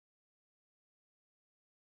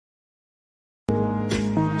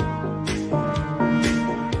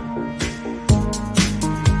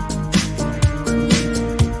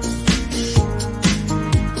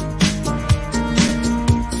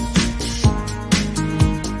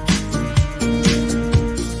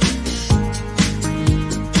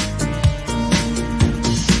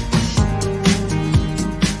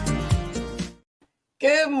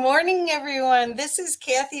everyone. This is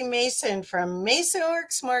Kathy Mason from Mason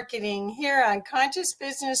Works Marketing here on Conscious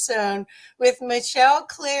Business Zone with Michelle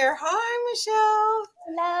Clare. Hi, Michelle.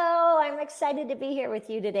 Hello, I'm excited to be here with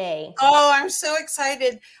you today. Oh, I'm so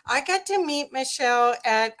excited. I got to meet Michelle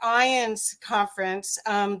at ION's conference,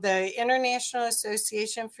 the International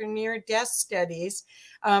Association for Near-Death Studies,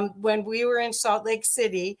 when we were in Salt Lake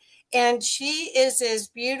City. And she is as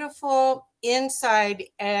beautiful inside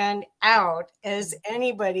and out as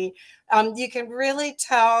anybody. You can really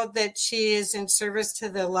tell that she is in service to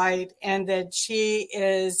the light and that she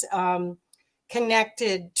is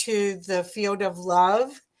connected to the field of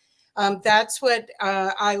love. That's what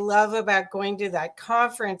I love about going to that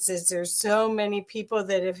conference is there's so many people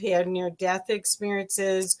that have had near-death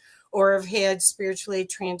experiences or have had spiritually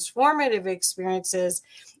transformative experiences.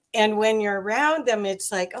 And when you're around them,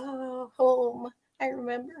 it's like, oh, home. I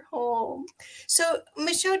remember home. So,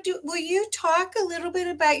 Michelle, will you talk a little bit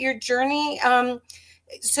about your journey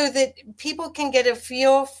so that people can get a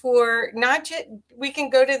feel for not just, we can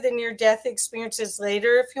go to the near-death experiences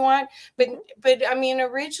later if you want, but I mean,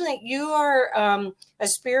 originally you are a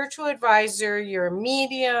spiritual advisor, you're a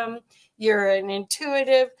medium, you're an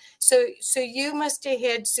intuitive. So you must have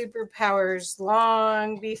had superpowers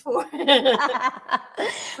long before. Right?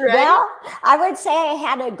 Well, I would say I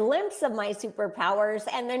had a glimpse of my superpowers,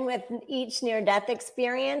 and then with each near-death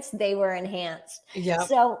experience, they were enhanced. Yep.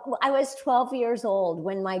 So I was 12 years old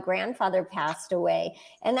when my grandfather passed away,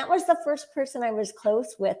 and that was the first person I was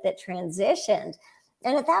close with that transitioned.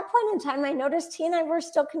 And at that point in time, I noticed he and I were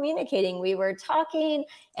still communicating. We were talking,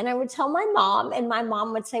 and I would tell my mom, and my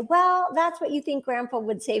mom would say, well, that's what you think Grandpa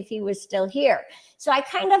would say if he was still here. So I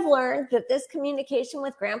kind of learned that this communication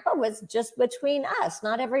with Grandpa was just between us.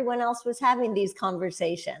 Not everyone else was having these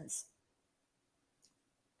conversations.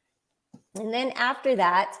 And then after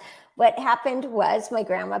that, what happened was my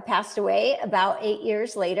grandma passed away about 8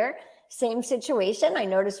 years later. Same situation. I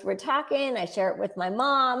noticed we're talking. I share it with my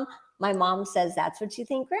mom. My mom says, that's what you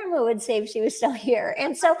think Grandma would say if she was still here.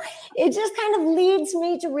 And so it just kind of leads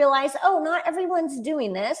me to realize, oh, not everyone's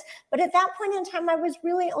doing this. But at that point in time, I was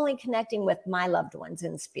really only connecting with my loved ones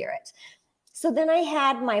in spirit. So then I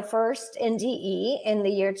had my first NDE in the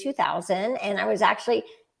year 2000, and I was actually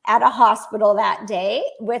at a hospital that day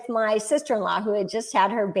with my sister-in-law who had just had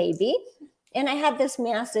her baby. And I had this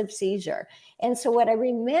massive seizure. And so what I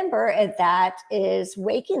remember at that is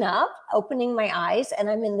waking up, opening my eyes, and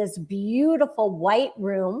I'm in this beautiful white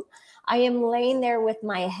room. I am laying there with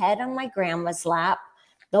my head on my grandma's lap.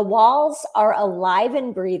 The walls are alive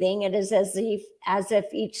and breathing. It is as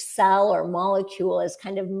if each cell or molecule is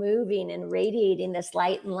kind of moving and radiating this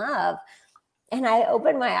light and love. And I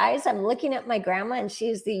open my eyes, I'm looking at my grandma, and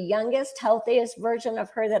she's the youngest, healthiest version of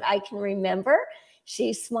her that I can remember.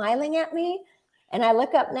 She's smiling at me, and I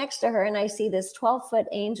look up next to her and I see this 12-foot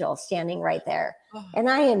angel standing right there. Oh. And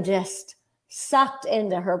I am just sucked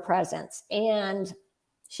into her presence, and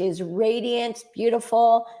she's radiant,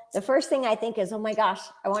 beautiful. The first thing I think is, oh my gosh,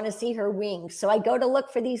 I want to see her wings. So I go to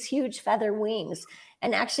look for these huge feather wings.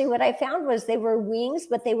 And actually what I found was they were wings,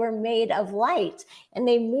 but they were made of light, and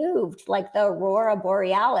they moved like the aurora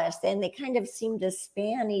borealis, and they kind of seemed to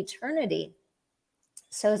span eternity.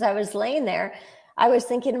 So as I was laying there, I was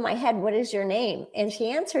thinking in my head, what is your name? And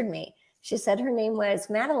she answered me. She said her name was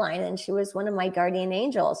Madeline, and she was one of my guardian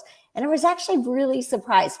angels. And I was actually really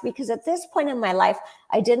surprised because at this point in my life,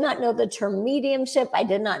 I did not know the term mediumship. I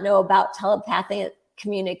did not know about telepathic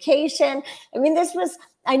communication. I mean,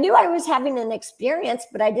 I knew I was having an experience,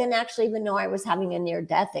 but I didn't actually even know I was having a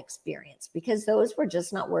near-death experience because those were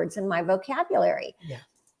just not words in my vocabulary. Yeah.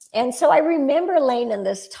 And so I remember laying in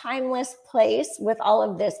this timeless place with all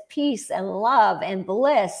of this peace and love and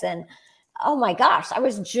bliss. And oh my gosh, I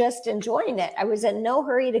was just enjoying it. I was in no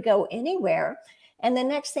hurry to go anywhere. And the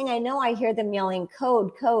next thing I know, I hear them yelling,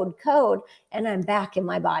 code, code, code. And I'm back in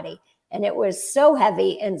my body. And it was so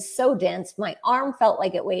heavy and so dense. My arm felt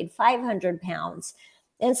like it weighed 500 pounds.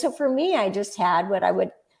 And so for me, I just had what I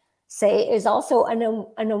would say is also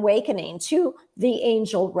an awakening to the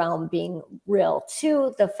angel realm being real,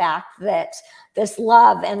 to the fact that this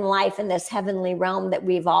love and life in this heavenly realm that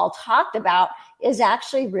we've all talked about is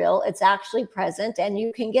actually real. It's actually present, and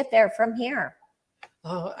you can get there from here.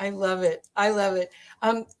 Oh, I love it. I love it.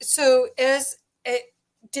 So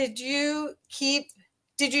did you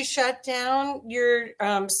shut down your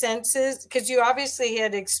senses? Because you obviously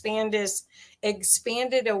had expanded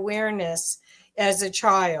awareness as a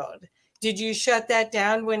child. Did you shut that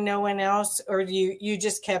down when no one else, or you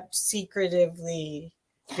just kept secretively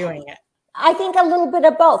doing it? I think a little bit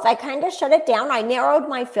of both. I kind of shut it down. I narrowed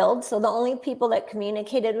my field. So the only people that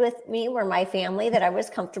communicated with me were my family that I was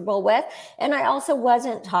comfortable with. And I also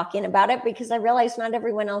wasn't talking about it because I realized not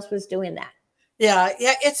everyone else was doing that. Yeah.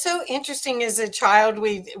 It's so interesting. As a child,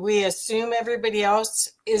 we assume everybody else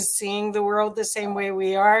is seeing the world the same way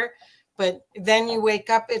we are. But then you wake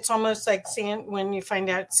up, it's almost like when you find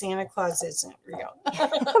out Santa Claus isn't real.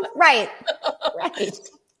 Right.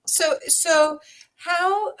 So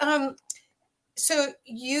how, so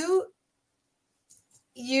you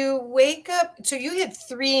wake up, so you had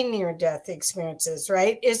 3 near-death experiences,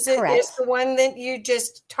 right? Is the one that you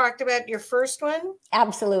just talked about your first one?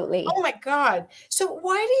 Absolutely. Oh my God. So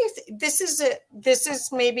why do you this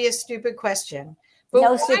is maybe a stupid question. But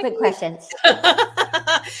no stupid questions.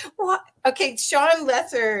 Okay, Sean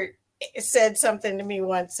Lether said something to me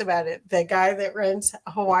once about it, the guy that runs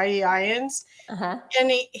Hawaii Ions.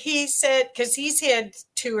 And he said, because he's had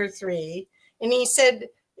 2 or 3, and he said,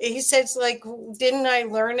 like, didn't I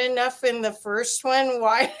learn enough in the first one?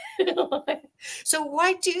 Why? So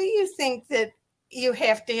why do you think that you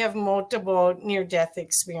have to have multiple near-death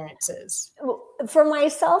experiences? For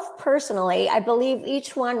myself personally, I believe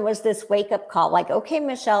each one was this wake-up call, like, okay,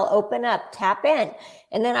 Michelle, open up, tap in.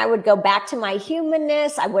 And then I would go back to my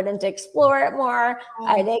humanness. I wouldn't explore it more.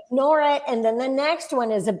 I'd ignore it. And then the next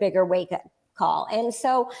one is a bigger wake-up call. And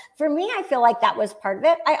so for me, I feel like that was part of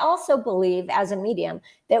it. I also believe as a medium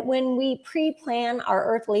that when we pre-plan our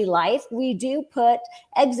earthly life, we do put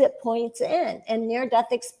exit points in, and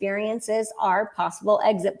near-death experiences are possible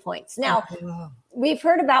exit points. Now, we've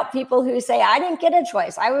heard about people who say, I didn't get a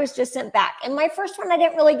choice. I was just sent back. And my first one, I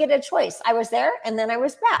didn't really get a choice. I was there and then I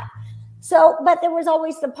was back. So, but there was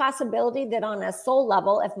always the possibility that on a soul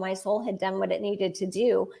level, if my soul had done what it needed to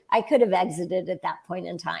do, I could have exited at that point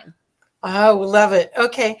in time. Oh, love it.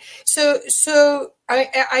 Okay. So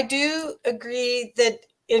I do agree that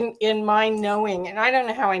in my knowing, and I don't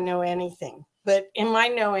know how I know anything, but in my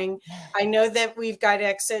knowing, I know that we've got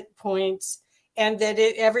exit points and that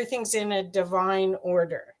everything's in a divine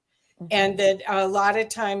order. And that a lot of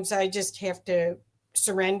times I just have to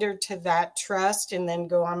surrender to that trust and then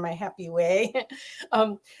go on my happy way.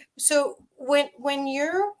 So when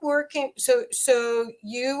you're working, so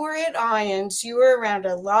you were at Ions, you were around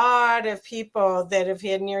a lot of people that have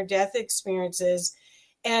had near-death experiences,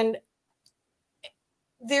 and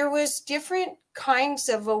there was different kinds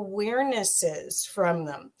of awarenesses from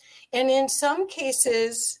them. And in some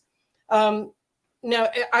cases, no,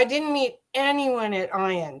 I didn't meet anyone at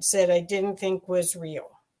Ions that I didn't think was real.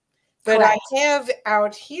 But correct. I have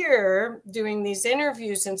out here doing these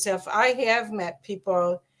interviews and stuff, I have met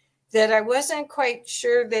people that I wasn't quite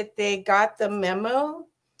sure that they got the memo,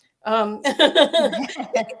 that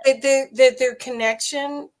their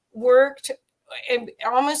connection worked, and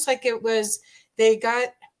almost like it was, they got,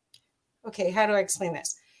 okay, how do I explain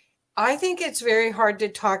this? I think it's very hard to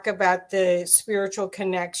talk about the spiritual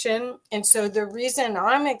connection. And so the reason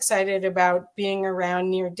I'm excited about being around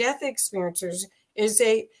near-death experiencers is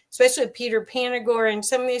especially Peter Panagore and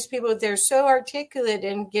some of these people, they're so articulate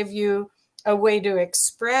and give you a way to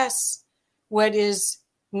express what is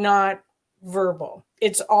not verbal.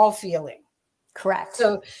 It's all feeling. Correct.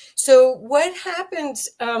 So what happens,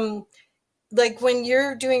 like when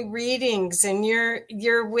you're doing readings and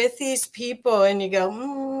you're with these people and you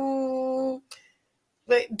go,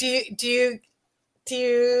 but do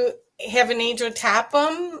you have an angel tap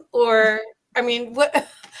them, or I mean, what?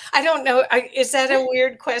 I don't know. Is that a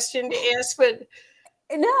weird question to ask? But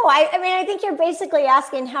no, I mean, I think you're basically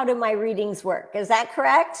asking, how do my readings work? Is that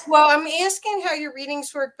correct? Well, I'm asking how your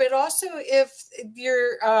readings work, but also if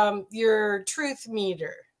your truth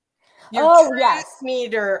meter.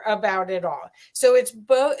 Meter about it all. So it's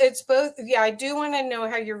both. Yeah, I do want to know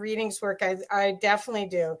how your readings work. I definitely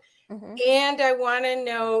do. And I want to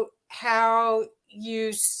know how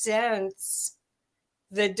you sense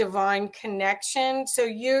the divine connection. So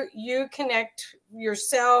you connect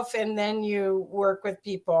yourself and then you work with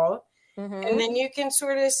people. And then you can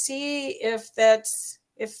sort of see if there's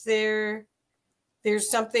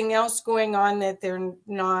something else going on that they're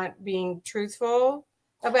not being truthful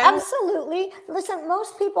about. Absolutely. Listen,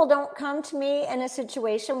 most people don't come to me in a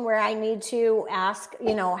situation where I need to ask,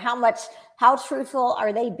 how truthful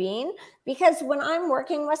are they being? Because when I'm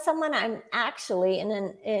working with someone, I'm actually in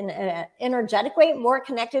an energetic way more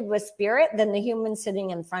connected with spirit than the human sitting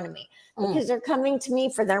in front of me, because they're coming to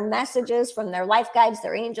me for their messages from their life guides,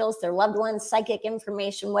 their angels, their loved ones, psychic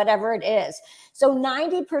information, whatever it is. So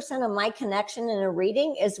 90% of my connection in a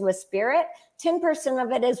reading is with spirit. 10%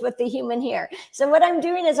 of it is with the human here. So what I'm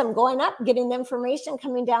doing is I'm going up, getting the information,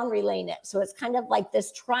 coming down, relaying it. So it's kind of like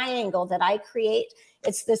this triangle that I create.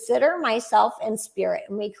 It's the sitter, myself, and spirit.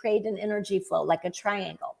 And we create an energy flow like a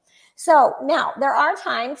triangle. So now there are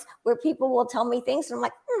times where people will tell me things and I'm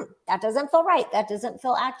like, that doesn't feel right. That doesn't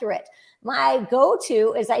feel accurate. My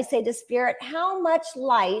go-to is I say to spirit, how much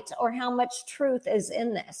light or how much truth is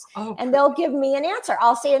in this? And they'll give me an answer.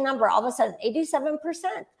 I'll say a number, all of a sudden,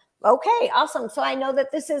 87%. Okay, awesome. So I know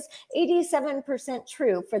that this is 87%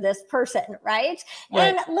 true for this person, right?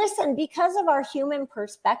 And listen, because of our human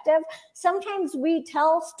perspective, sometimes we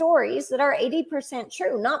tell stories that are 80%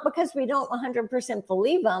 true, not because we don't 100%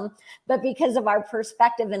 believe them, but because of our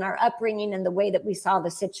perspective and our upbringing and the way that we saw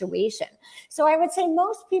the situation. So I would say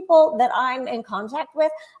most people that I'm in contact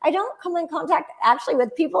with, I don't come in contact actually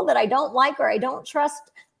with people that I don't like or I don't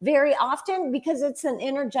trust very often, because it's an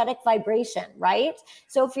energetic vibration, right?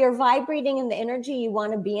 So if you're vibrating in the energy you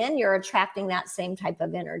want to be in, you're attracting that same type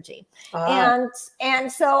of energy.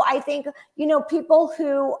 And so I think, people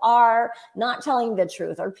who are not telling the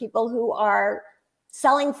truth, or people who are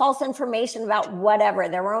selling false information about whatever,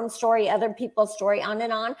 their own story, other people's story, on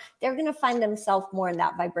and on, they're going to find themselves more in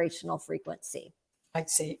that vibrational frequency. I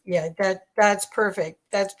see. Yeah, that's perfect.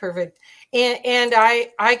 That's perfect. And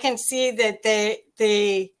I can see that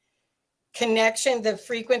the connection, the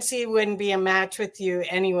frequency wouldn't be a match with you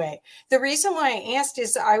anyway. The reason why I asked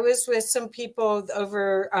is I was with some people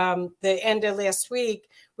over the end of last week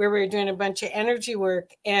where we were doing a bunch of energy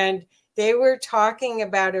work, and they were talking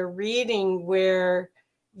about a reading where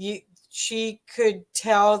she could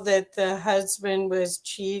tell that the husband was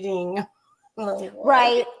cheating.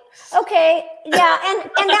 Right. Okay. Yeah.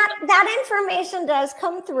 And that information does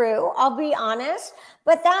come through. I'll be honest,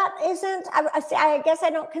 but that isn't, I guess I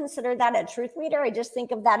don't consider that a truth meter. I just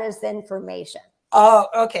think of that as the information. Oh,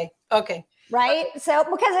 okay. Okay. Right. So,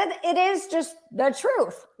 because it is just the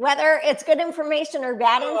truth, whether it's good information or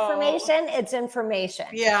bad information, it's information.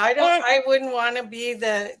 Yeah. I wouldn't want to be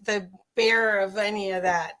the bearer of any of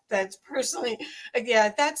that. That's personally,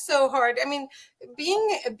 yeah, that's so hard. I mean,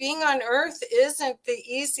 being on earth isn't the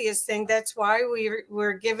easiest thing. That's why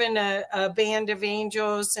we're given a band of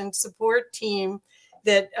angels and support team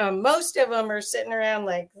that most of them are sitting around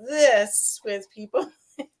like this with people.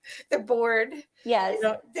 They're bored. Yes.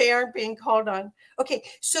 They aren't being called on. Okay.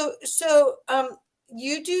 So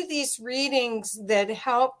you do these readings that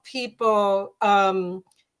help people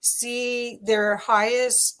see their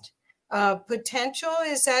highest potential.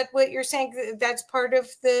 Is that what you're saying? That's part of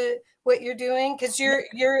what you're doing? Because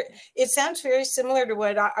it sounds very similar to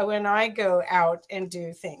when I go out and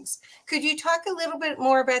do things. Could you talk a little bit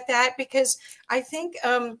more about that? Because I think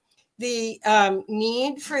the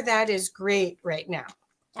need for that is great right now.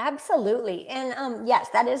 Absolutely. And yes,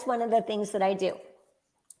 that is one of the things that I do.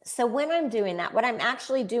 So when I'm doing that, what I'm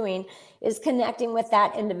actually doing is connecting with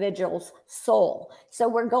that individual's soul. So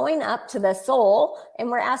we're going up to the soul and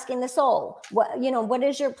we're asking the soul, what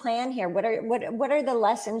is your plan here? What are the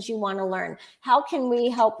lessons you want to learn? How can we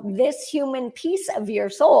help this human piece of your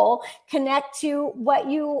soul connect to what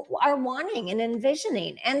you are wanting and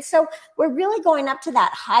envisioning? And so we're really going up to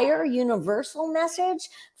that higher universal message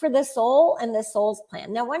for the soul and the soul's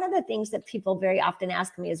plan. Now, one of the things that people very often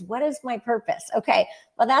ask me is, what is my purpose? Okay,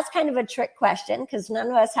 well, that's kind of a trick question, because none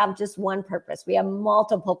of us have just one purpose. We have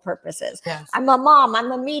multiple purposes. Yes. I'm a mom,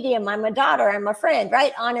 I'm a medium, I'm a daughter, I'm a friend,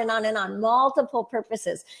 right? On and on and on, multiple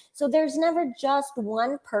purposes. So there's never just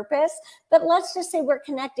one purpose, but let's just say we're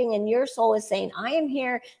connecting and your soul is saying, I am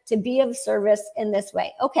here to be of service in this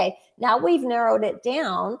way. Okay, now we've narrowed it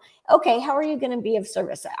down. Okay, how are you going to be of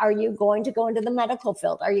service? Are you going to go into the medical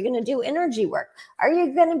field? Are you going to do energy work? Are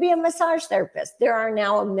you going to be a massage therapist? There are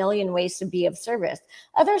now a million ways to be of service.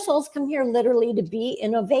 Other souls come here literally to be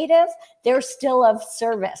innovative. They're still of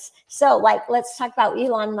service. So let's talk about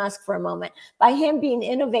Elon Musk for a moment. By him being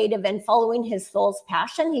innovative and following his soul's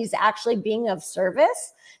passion, he's actually being of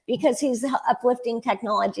service because he's uplifting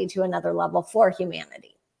technology to another level for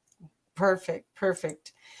humanity.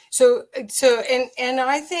 Perfect. So, and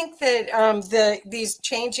I think that these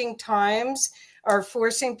changing times are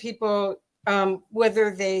forcing people,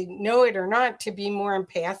 whether they know it or not, to be more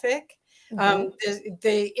empathic. Mm-hmm.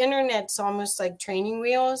 The internet's almost like training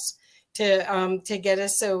wheels to get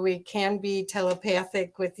us so we can be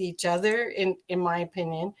telepathic with each other, in my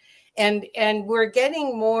opinion, and we're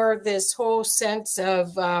getting more this whole sense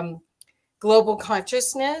of global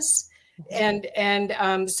consciousness. And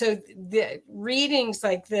so the readings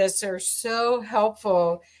like this are so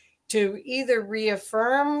helpful to either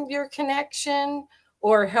reaffirm your connection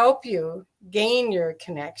or help you gain your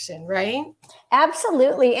connection, right?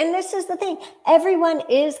 Absolutely. And this is the thing. Everyone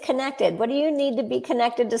is connected. What do you need to be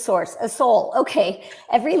connected to source? A soul. Okay.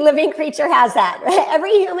 Every living creature has that. Right?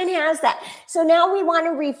 Every human has that. So now we want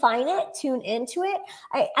to refine it, tune into it.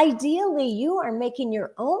 Ideally, you are making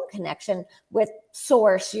your own connection with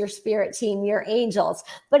source, your spirit team, your angels.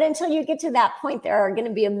 But until you get to that point, there are going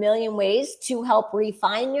to be a million ways to help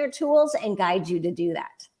refine your tools and guide you to do that.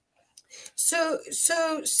 So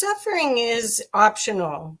suffering is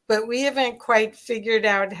optional, but we haven't quite figured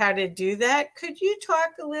out how to do that. Could you talk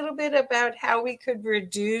a little bit about how we could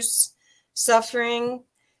reduce suffering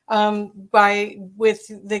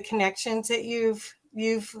with the connections that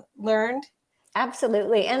you've learned?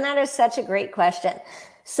 Absolutely. And that is such a great question.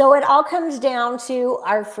 So it all comes down to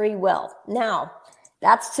our free will. Now,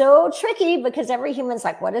 that's so tricky because every human's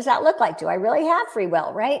like, what does that look like? Do I really have free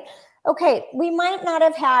will, right? Okay, we might not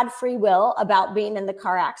have had free will about being in the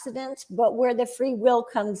car accident, but where the free will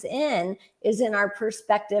comes in is in our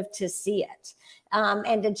perspective to see it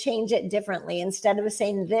and to change it differently. Instead of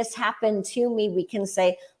saying, this happened to me, we can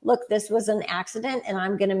say, look, this was an accident and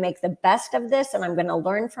I'm going to make the best of this and I'm going to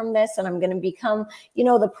learn from this and I'm going to become,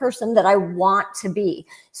 the person that I want to be.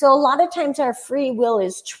 So a lot of times our free will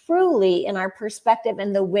is truly in our perspective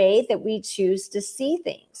and the way that we choose to see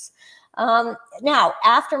things. Now,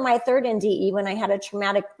 after my third NDE, when I had a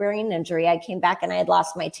traumatic brain injury, I came back and I had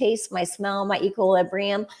lost my taste, my smell, my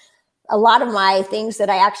equilibrium, a lot of my things that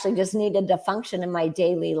I actually just needed to function in my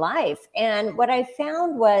daily life. And what I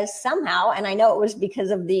found was somehow, and I know it was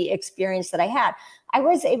because of the experience that I had, I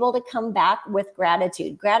was able to come back with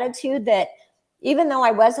gratitude that even though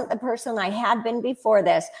I wasn't the person I had been before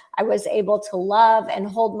this, I was able to love and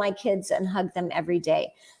hold my kids and hug them every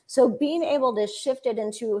day. So being able to shift it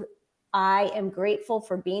into I am grateful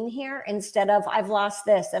for being here instead of I've lost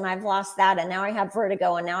this and I've lost that and now I have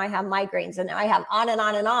vertigo and now I have migraines and now I have on and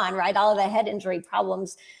on and on, right? All of the head injury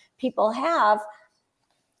problems people have,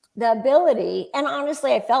 the ability, and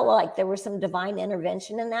honestly, I felt like there was some divine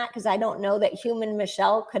intervention in that because I don't know that human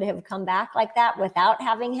Michelle could have come back like that without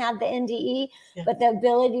having had the NDE, but the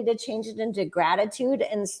ability to change it into gratitude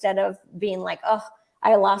instead of being like, oh,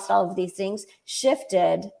 I lost all of these things,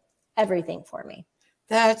 shifted everything for me.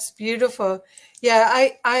 That's beautiful. Yeah,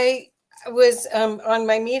 I was on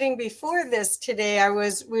my meeting before this today.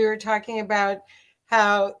 We were talking about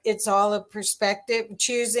how it's all a perspective,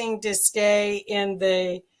 choosing to stay in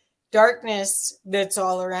the darkness that's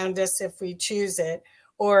all around us if we choose it,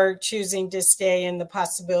 or choosing to stay in the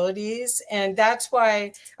possibilities. And that's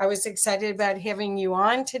why I was excited about having you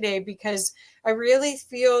on today, because I really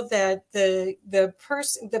feel that the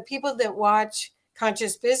people that watch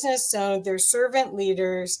Conscious Business Zone, they're servant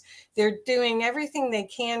leaders. They're doing everything they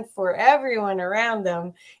can for everyone around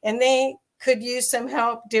them, and they could use some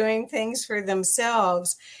help doing things for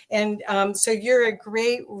themselves. And so you're a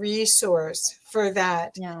great resource for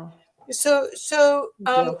that. Yeah. So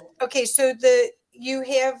okay, so you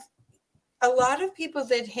have a lot of people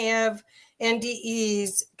that have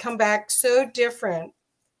NDEs come back so different.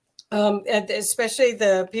 Especially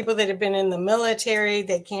the people that have been in the military,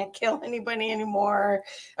 they can't kill anybody anymore.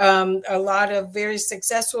 A lot of very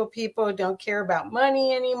successful people don't care about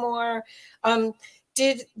money anymore.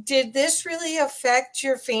 Did this really affect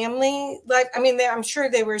your family life? I mean, I'm sure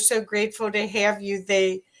they were so grateful to have you.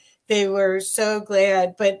 They were so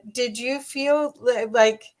glad. But did you feel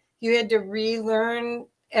like you had to relearn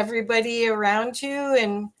everybody around you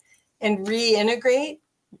and reintegrate?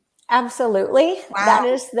 Absolutely. Wow. That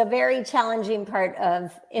is the very challenging part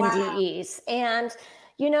of NDEs. Wow. And,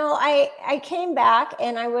 I came back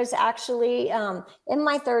and I was actually in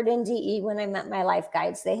my third NDE when I met my life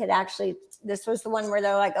guides. They had actually, this was the one where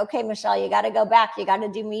they're like, okay, Michelle, you got to go back. You got to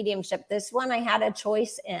do mediumship. This one I had a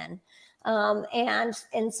choice in.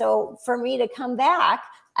 And so for me to come back,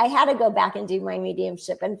 I had to go back and do my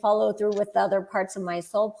mediumship and follow through with the other parts of my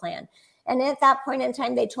soul plan. And at that point in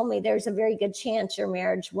time, they told me there's a very good chance your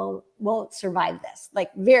marriage won't survive this,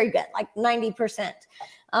 like very good, like 90%.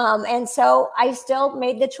 And so I still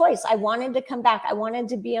made the choice. I wanted to come back. I wanted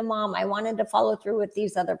to be a mom. I wanted to follow through with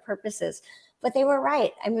these other purposes. But they were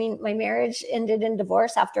right. I mean, my marriage ended in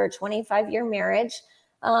divorce after a 25-year marriage.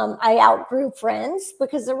 I outgrew friends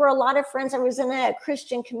because there were a lot of friends. I was in a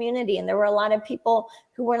Christian community and there were a lot of people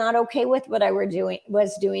who were not okay with what I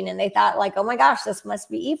was doing. And they thought like, oh my gosh, this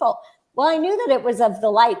must be evil. Well, I knew that it was of the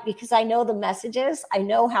light because I know the messages. I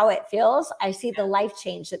know how it feels. I see the life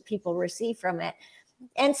change that people receive from it.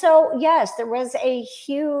 And so, yes, there was a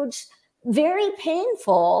huge, very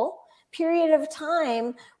painful, period of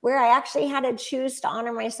time where I actually had to choose to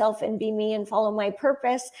honor myself and be me and follow my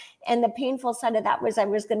purpose. And the painful side of that was I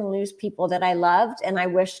was going to lose people that I loved and I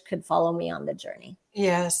wished could follow me on the journey.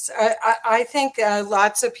 Yes, I think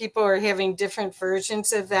lots of people are having different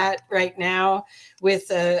versions of that right now with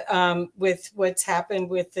what's happened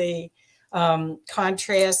with the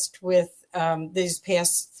contrast with these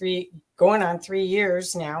past going on 3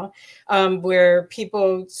 years now, where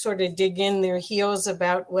people sort of dig in their heels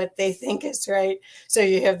about what they think is right. So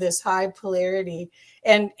you have this high polarity,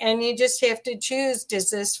 and you just have to choose: does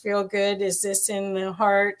this feel good? Is this in the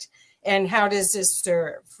heart? And how does this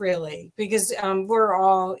serve, really? Because we're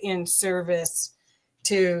all in service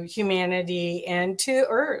to humanity and to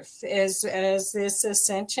Earth as this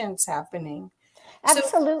ascension's happening.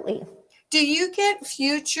 Absolutely. So, do you get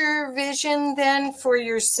future vision then for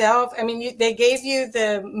yourself? I mean, they gave you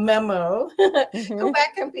the memo. Go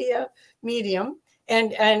back and be a medium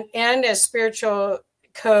and a spiritual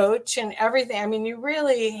coach and everything. I mean, you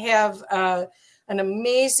really have an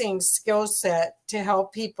amazing skill set to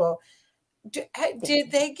help people.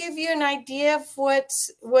 Did they give you an idea of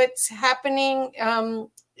what's happening,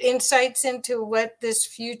 insights into what this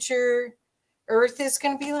future Earth is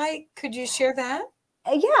going to be like? Could you share that?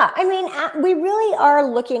 Yeah, I mean, we really are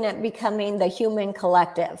looking at becoming the human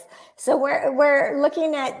collective. So we're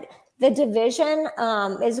looking at the division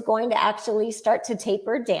is going to actually start to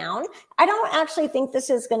taper down. I don't actually think this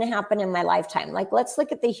is going to happen in my lifetime. Like, let's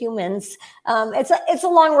look at the humans. It's a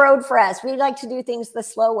long road for us. We like to do things the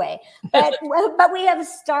slow way, but we have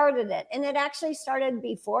started it, and it actually started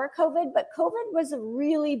before COVID. But COVID was a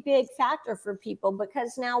really big factor for people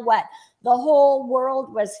because now what? The whole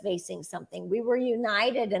world was facing something. We were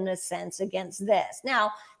united in a sense against this.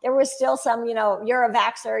 Now, there was still some, you're a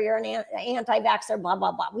vaxxer, you're an anti-vaxxer, blah,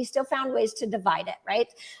 blah, blah. We still found ways to divide it, right?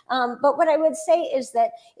 But what I would say is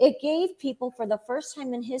that it gave people for the first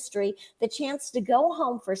time in history the chance to go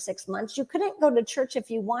home for 6 months. You couldn't go to church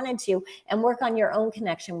if you wanted to and work on your own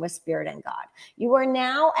connection with Spirit and God. You are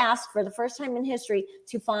now asked for the first time in history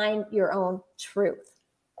to find your own truth.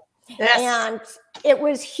 Yes. And it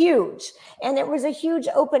was huge. And it was a huge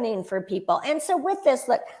opening for people. And so with this,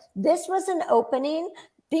 look, this was an opening.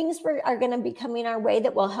 Things are going to be coming our way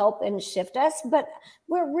that will help and shift us. But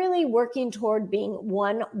we're really working toward being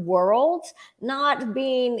one world, not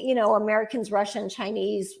being, Americans, Russian,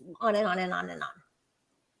 Chinese, on and on and on and on.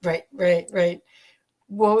 Right.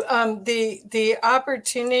 Well, the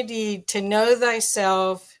opportunity to know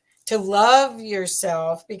thyself, to love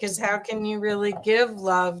yourself, because how can you really give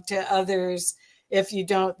love to others if you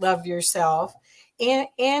don't love yourself?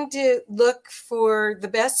 And to look for the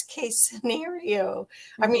best case scenario.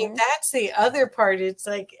 I mean, that's the other part. It's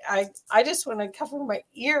like, I just want to cover my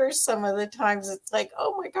ears some of the times. It's like,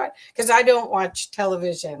 oh my God, because I don't watch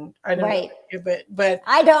television. I don't right. But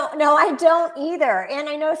I don't know. I don't either. And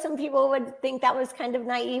I know some people would think that was kind of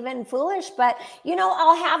naive and foolish, but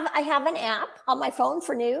I have an app on my phone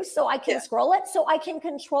for news, so I can scroll it, so I can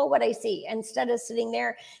control what I see instead of sitting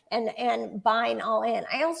there and buying all in.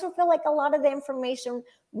 I also feel like a lot of the information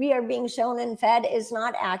we are being shown and fed is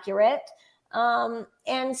not accurate.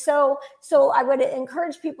 And so I would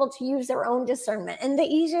encourage people to use their own discernment. And the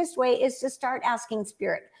easiest way is to start asking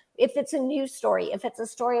Spirit. If it's a news story, if it's a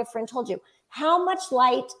story a friend told you, how much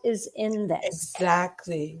light is in this?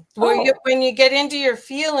 Exactly. Well, when you get into your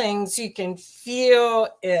feelings, you can feel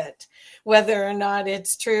it, whether or not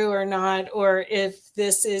it's true or not, or if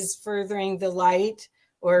this is furthering the light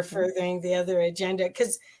or furthering the other agenda.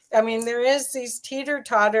 Because I mean, there is these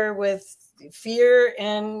teeter-totter with fear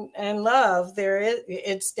and love.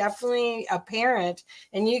 It's definitely apparent,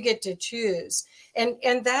 and you get to choose.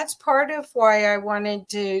 And that's part of why I wanted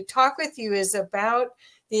to talk with you, is about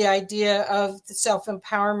the idea of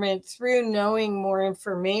self-empowerment through knowing more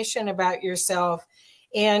information about yourself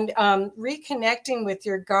and reconnecting with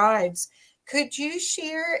your guides. Could you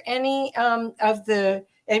share any of the,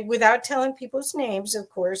 without telling people's names, of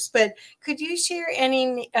course, but could you share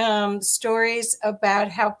any stories about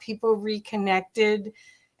how people reconnected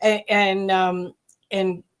and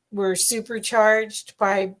were supercharged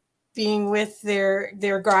by being with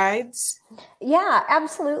their guides? Yeah,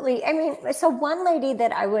 absolutely. I mean, so one lady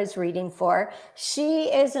that I was reading for, she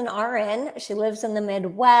is an RN. She lives in the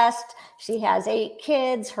Midwest. She has 8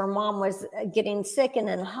 kids. Her mom was getting sick and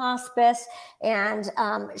in hospice. And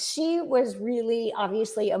she was really,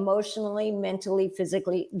 obviously, emotionally, mentally,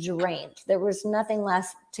 physically drained. There was nothing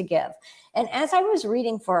left to give. And as I was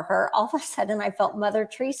reading for her, all of a sudden I felt Mother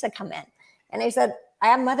Teresa come in. And I said, I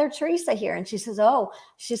have Mother Teresa here. And she says, oh,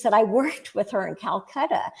 she said, I worked with her in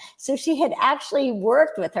Calcutta. So she had actually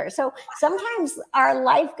worked with her. So sometimes our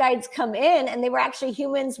life guides come in and they were actually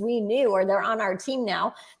humans we knew, or they're on our team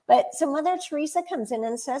now. But so Mother Teresa comes in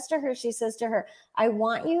and says to her, she says to her, I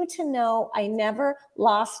want you to know I never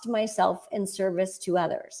lost myself in service to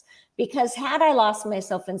others, because had I lost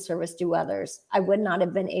myself in service to others, I would not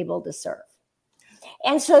have been able to serve.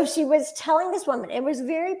 And so she was telling this woman, it was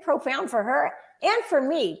very profound for her and for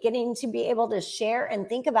me, getting to be able to share and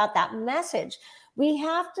think about that message. We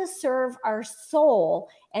have to serve our soul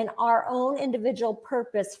and our own individual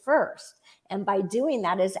purpose first. And by doing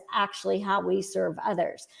that is actually how we serve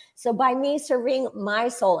others. So by me serving my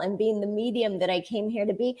soul and being the medium that I came here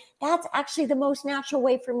to be, that's actually the most natural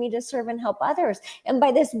way for me to serve and help others. And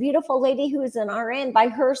by this beautiful lady who is an RN, by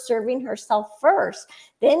her serving herself first,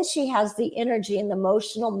 then she has the energy and the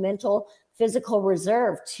emotional, mental, physical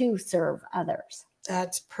reserve to serve others.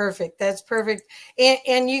 That's perfect. That's perfect.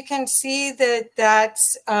 And you can see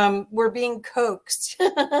that's we're being coaxed.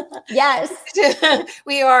 Yes.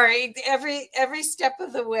 We are every step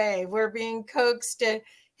of the way. We're being coaxed to,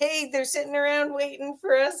 hey, they're sitting around waiting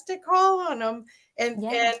for us to call on them. And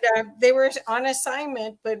they were on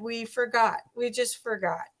assignment, but we forgot. We just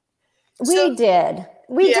forgot. We did.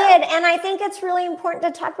 And I think it's really important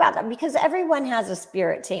to talk about that, because everyone has a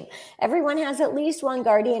spirit team. Everyone has at least one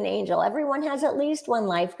guardian angel. Everyone has at least one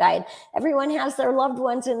life guide. Everyone has their loved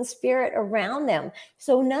ones in spirit around them.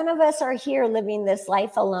 So none of us are here living this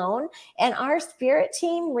life alone. And our spirit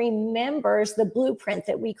team remembers the blueprint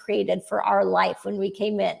that we created for our life when we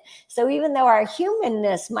came in. So even though our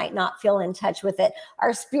humanness might not feel in touch with it,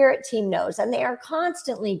 our spirit team knows, and they are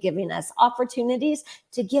constantly giving us opportunities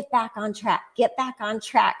to get back on track,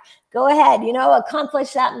 go ahead,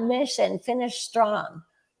 accomplish that mission, finish strong.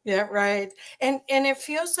 Yeah, right. And it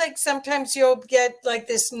feels like sometimes you'll get like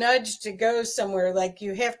this nudge to go somewhere, like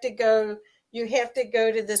you have to go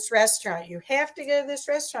to this restaurant. You have to go to this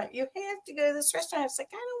restaurant. You have to go to this restaurant. It's like,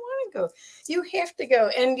 I don't want to go. You have to go.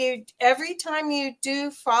 And every time you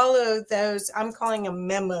do follow those, I'm calling them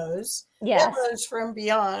memos. Yes. Memos from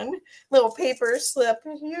beyond, little paper slip.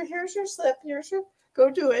 Here's your slip. Go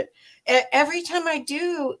do it. Every time I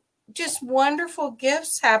do, just wonderful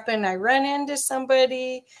gifts happen. I run into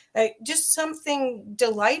somebody, just something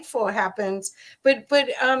delightful happens. But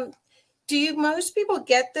do most people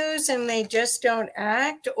get those and they just don't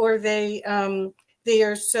act, or they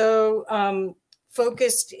are so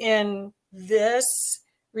focused in this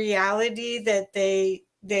reality that they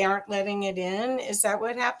aren't letting it in? Is that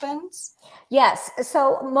what happens? Yes.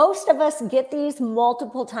 So most of us get these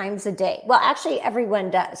multiple times a day. Well, actually,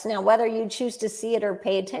 everyone does. Now, whether you choose to see it or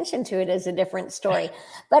pay attention to it is a different story.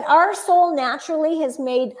 But our soul naturally has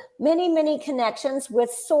made many, many connections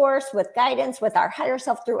with source, with guidance, with our higher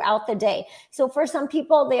self throughout the day. So for some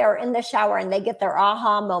people, they are in the shower and they get their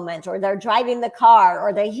aha moment, or they're driving the car,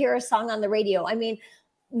 or they hear a song on the radio. I mean,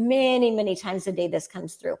 many, many times a day this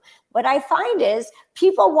comes through. What I find is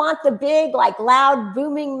people want the big, like loud,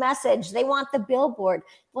 booming message. They want the billboard.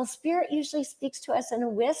 Well, spirit usually speaks to us in a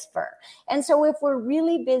whisper. And so if we're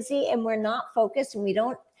really busy and we're not focused and we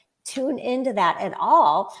don't tune into that at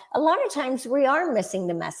all, a lot of times we are missing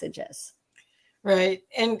the messages. Right.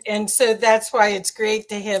 And so that's why it's great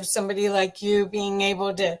to have somebody like you being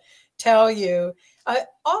able to tell you.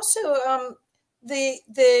 Also,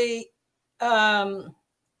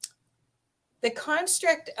 the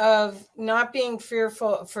construct of not being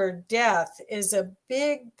fearful for death is a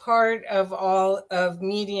big part of all of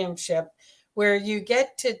mediumship, where you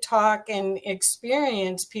get to talk and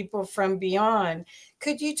experience people from beyond.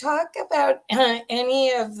 Could you talk about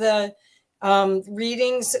any of the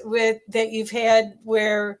readings that you've had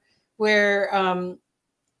where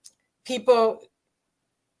people,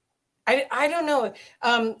 I don't know.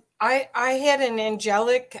 I had an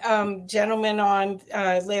angelic gentleman on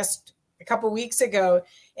a couple weeks ago,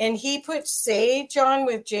 and he put sage on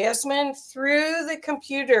with jasmine through the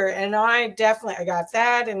computer, and I got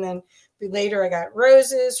that, and then later I got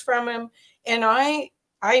roses from him, and I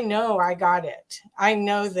know I got it. I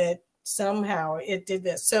know that somehow it did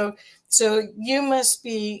this. So you must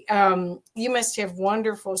have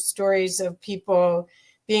wonderful stories of people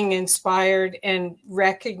being inspired and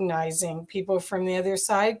recognizing people from the other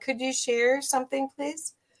side. Could you share something,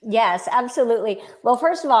 please? Yes, absolutely. Well,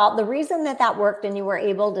 first of all, the reason that that worked and you were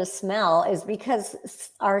able to smell is because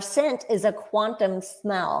our scent is a quantum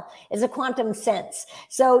smell, is a quantum sense.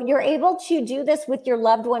 So you're able to do this with your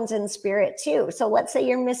loved ones in spirit too. So let's say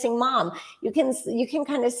you're missing mom. You can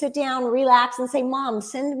kind of sit down, relax and say, Mom,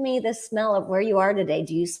 send me the smell of where you are today.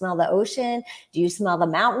 Do you smell the ocean? Do you smell the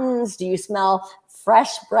mountains? Do you smell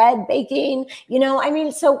fresh bread baking?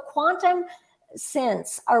 So quantum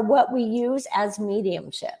sense are what we use as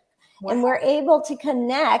mediumship. Wow. And we're able to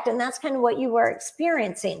connect, and that's kind of what you were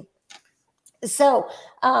experiencing. So,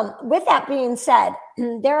 with that being said,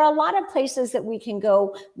 there are a lot of places that we can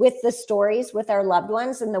go with the stories with our loved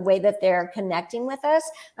ones and the way that they're connecting with us.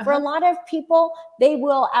 For a lot of people, they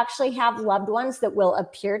will actually have loved ones that will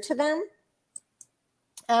appear to them.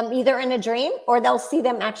 Either in a dream or they'll see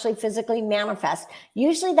them actually physically manifest.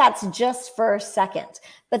 Usually that's just for a second,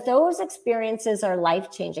 but those experiences are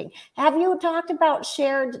life-changing. Have you talked about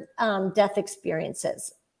shared death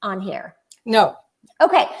experiences on here? No.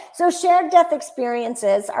 Okay, so shared death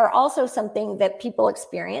experiences are also something that people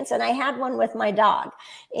experience, and I had one with my dog.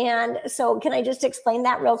 And so can I just explain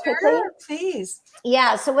that real quickly? Sure, please.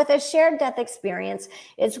 Yeah, so with a shared death experience,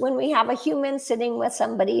 it's when we have a human sitting with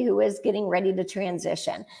somebody who is getting ready to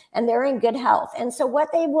transition and they're in good health. And so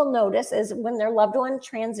what they will notice is when their loved one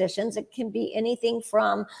transitions, it can be anything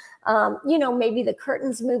from, maybe the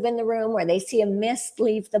curtains move in the room or they see a mist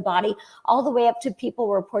leave the body, all the way up to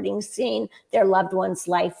people reporting seeing their loved one's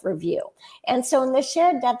life review. And so in the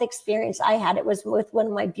shared death experience I had, it was with one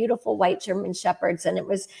of my beautiful white German shepherds, and it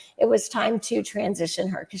was time to transition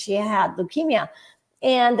her because she had leukemia.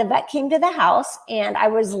 And the vet came to the house and I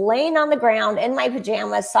was laying on the ground in my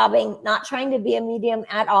pajamas, sobbing, not trying to be a medium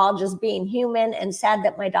at all, just being human and sad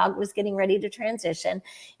that my dog was getting ready to transition.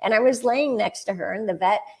 And I was laying next to her and the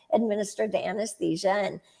vet administered the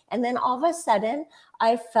anesthesia. And then all of a sudden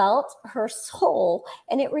I felt her soul,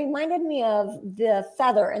 and it reminded me of the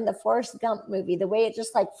feather in the Forrest Gump movie, the way it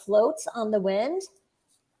just like floats on the wind.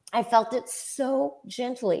 I felt it so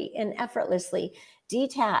gently and effortlessly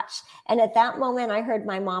detached. And at that moment, I heard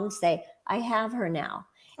my mom say, I have her now.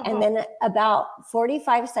 And then about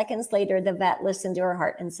 45 seconds later, the vet listened to her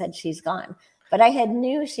heart and said, she's gone. But I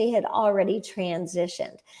knew she had already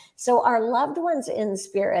transitioned. So our loved ones in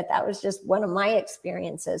spirit, that was just one of my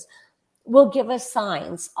experiences, will give us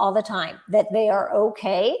signs all the time that they are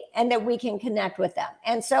okay and that we can connect with them.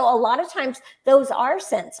 And so a lot of times those are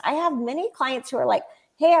sense. I have many clients who are like,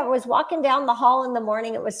 hey, I was walking down the hall in the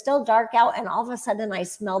morning. It was still dark out. And all of a sudden I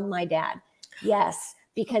smelled my dad. Yes,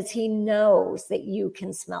 because he knows that you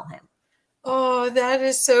can smell him. Oh, that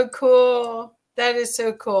is so cool. That is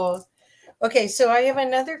so cool. Okay, so I have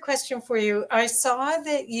another question for you. I saw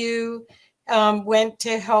that you went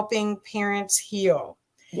to helping parents heal.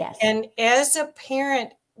 Yes. And as a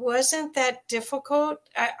parent, wasn't that difficult?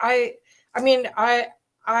 I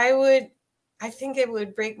think it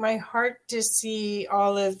would break my heart to see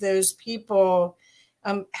all of those people.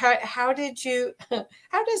 How does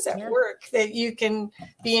that work, that you can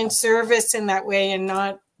be in service in that way and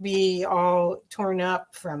not be all torn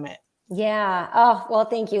up from it? Yeah. Oh, well,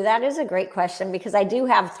 thank you. That is a great question because I do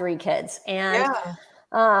have 3 kids, and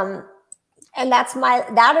that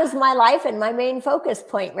is my life and my main focus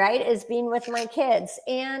point, right? Is being with my kids.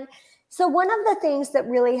 And so one of the things that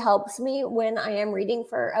really helps me when I am reading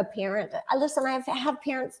for a parent, listen, I have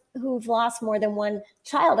parents who've lost more than one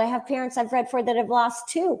child. I have parents I've read for that have lost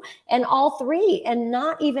 2 and all 3, and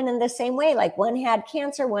not even in the same way. Like one had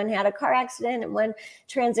cancer, one had a car accident, and one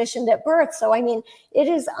transitioned at birth. So, I mean, it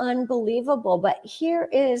is unbelievable. But here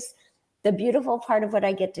is the beautiful part of what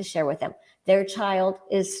I get to share with them. Their child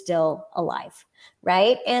is still alive,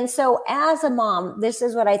 right? And so as a mom, this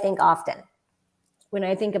is what I think often when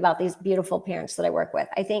I think about these beautiful parents that I work with.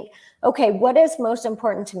 I think, okay, what is most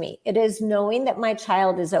important to me? It is knowing that my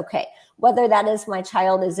child is okay. Whether that is my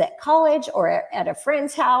child is at college or at a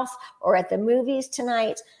friend's house or at the movies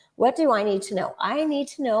tonight, what do I need to know? I need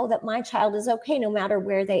to know that my child is okay no matter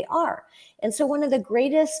where they are. And so one of the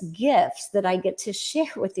greatest gifts that I get to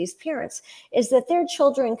share with these parents is that their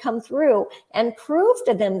children come through and prove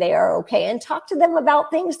to them they are okay and talk to them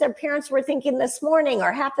about things their parents were thinking this morning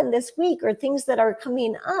or happened this week or things that are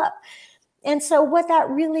coming up. And so what that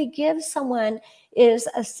really gives someone is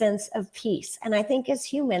a sense of peace. And I think as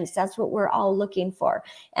humans, that's what we're all looking for.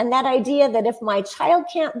 And that idea that if my child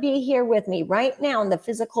can't be here with me right now in the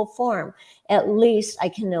physical form, at least I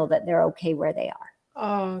can know that they're okay where they are.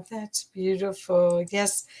 Oh, that's beautiful.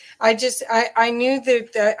 Yes. I knew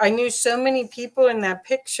that I knew so many people in that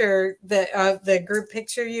picture, the group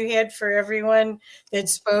picture you had for everyone that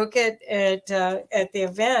spoke at the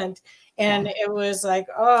event. And it was like,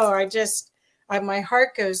 oh, my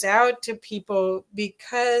heart goes out to people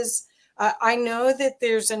because I know that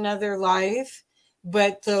there's another life,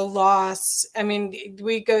 but the loss, I mean,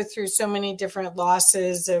 we go through so many different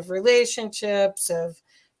losses of relationships, of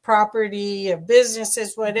property, of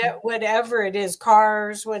businesses, whatever it is,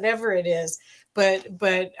 cars, whatever it is. But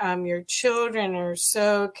your children are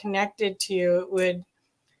so connected to you. It would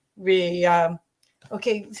be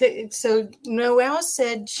okay. So Noelle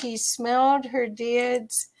said she smelled her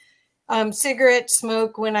dad's cigarette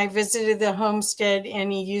smoke when I visited the homestead,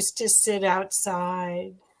 and he used to sit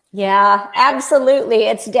outside. Yeah, absolutely.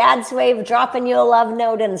 It's Dad's way of dropping you a love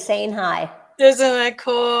note and saying hi. Isn't that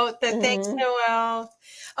cool? Thanks, Mm-hmm. Noelle.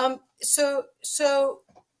 So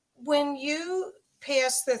when you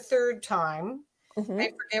passed the third time, Mm-hmm.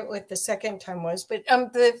 I forget what the second time was, but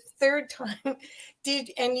the third time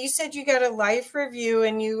and you said you got a life review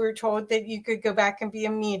and you were told that you could go back and be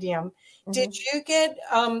a medium. Did Mm-hmm. you get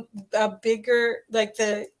a bigger, like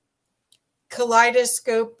the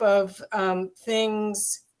kaleidoscope of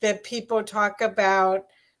things that people talk about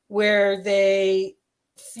where they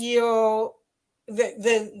feel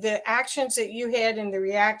the actions that you had and the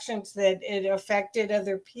reactions that it affected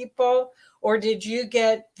other people, or did you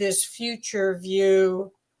get this future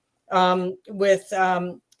view with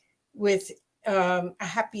a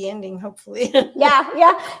happy ending, hopefully?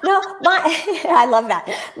 Yeah. No, I love that.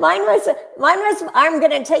 Mine was, I'm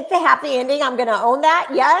going to take the happy ending. I'm going to own that.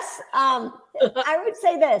 Yes. I would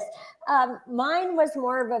say this. Mine was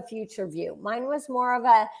more of a future view. Mine was more of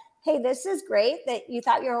a, hey, this is great that you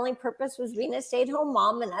thought your only purpose was being a stay-at-home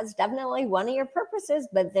mom, and that's definitely one of your purposes,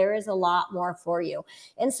 but there is a lot more for you.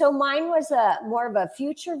 And so mine was more of a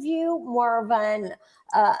future view, more of an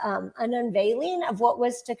unveiling of what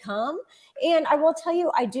was to come. And I will tell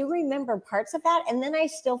you, I do remember parts of that. And then I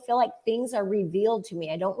still feel like things are revealed to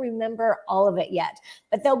me. I don't remember all of it yet,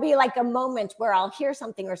 but there'll be like a moment where I'll hear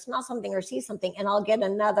something or smell something or see something, and I'll get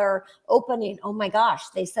another opening. Oh my gosh,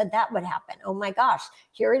 they said that would happen. Oh my gosh,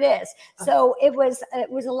 here it is. So it was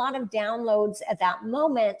a lot of downloads at that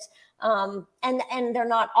moment. And they're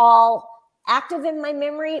not all active in my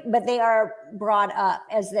memory, but they are brought up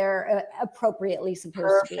as they're appropriately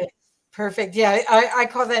supposed to be. Perfect. Yeah, I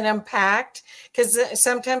call that unpacked, because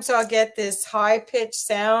sometimes I'll get this high pitched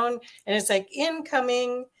sound and it's like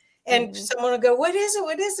incoming, and someone will go, "What is it?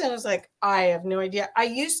 What is it?" And it's like, I have no idea. I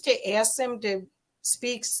used to ask them to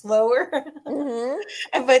speak slower,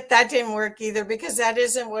 but that didn't work either, because that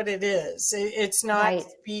isn't what it is. It's not Right.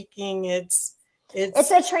 speaking. It's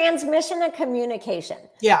a transmission of communication.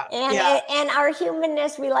 Yeah. And our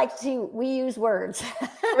humanness, we use words.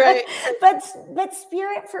 Right. but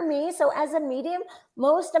spirit for me, so as a medium,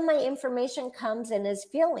 most of my information comes in as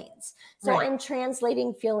feelings. So Right. I'm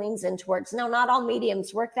translating feelings into words. Now, not all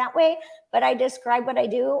mediums work that way, but I describe what I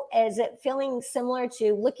do as it feeling similar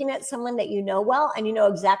to looking at someone that you know well, and you know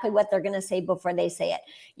exactly what they're going to say before they say it.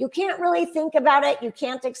 You can't really think about it. You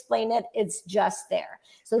can't explain it. It's just there.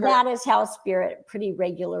 So that is how spirit pretty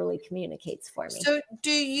regularly communicates for me. So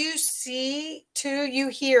do you see too, you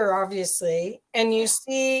hear obviously, and you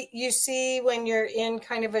see when you're in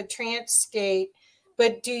kind of a trance state,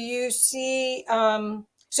 but do you see,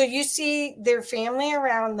 so you see their family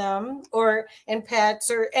around them, and pets,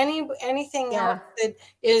 or anything else that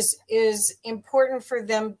is important for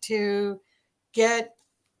them to get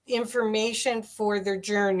information for their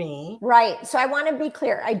journey? Right. So I want to be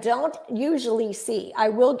clear. I don't usually see. I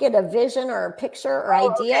will get a vision or a picture or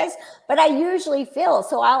ideas, but I usually feel.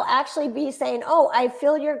 So I'll actually be saying, "Oh, I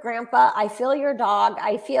feel your grandpa. I feel your dog.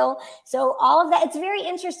 I feel." So all of that. It's very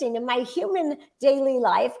interesting. In my human daily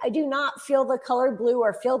life, I do not feel the color blue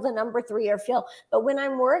or feel the number 3 or feel. But when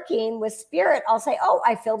I'm working with spirit, I'll say, "Oh,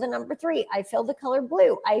 I feel the number 3. I feel the color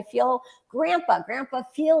blue. I feel grandpa. Grandpa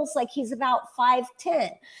feels like he's about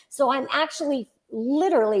 5'10". So I'm actually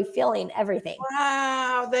literally feeling everything.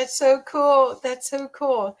 Wow, that's so cool. That's so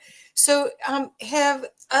cool. So have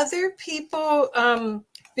other people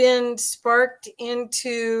been sparked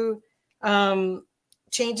into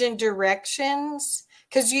changing directions?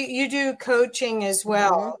 Because you do coaching as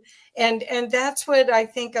well. And that's what I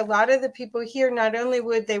think a lot of the people here, not only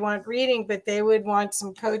would they want reading, but they would want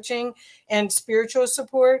some coaching and spiritual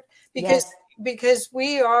support, because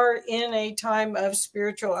we are in a time of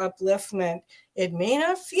spiritual upliftment. It may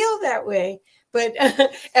not feel that way, but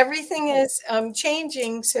everything is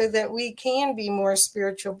changing so that we can be more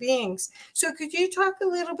spiritual beings. So could you talk a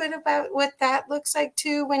little bit about what that looks like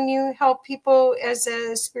too when you help people as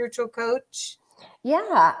a spiritual coach?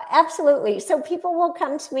 Yeah, absolutely. So people will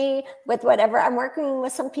come to me with whatever. I'm working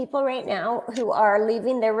with some people right now who are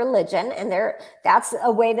leaving their religion, and that's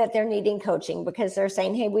a way that they're needing coaching, because they're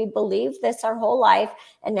saying, "Hey, we believed this our whole life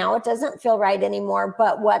and now it doesn't feel right anymore,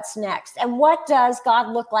 but what's next? And what does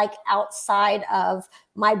God look like outside of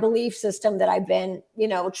my belief system that I've been,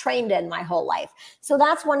 trained in my whole life?" So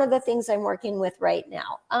that's one of the things I'm working with right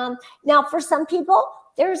now. Now for some people,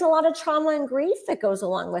 there's a lot of trauma and grief that goes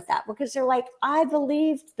along with that, because they're like, I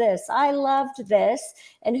believed this, I loved this,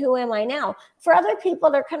 and who am I now? For other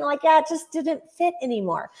people, they're kind of like, yeah, it just didn't fit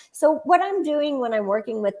anymore. So what I'm doing when I'm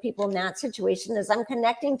working with people in that situation is I'm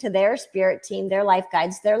connecting to their spirit team, their life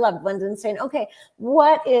guides, their loved ones, and saying, okay,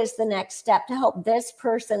 what is the next step to help this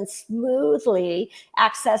person smoothly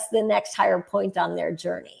access the next higher point on their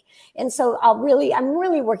journey? And so I'm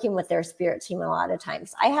really working with their spirit team a lot of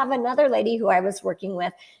times. I have another lady who I was working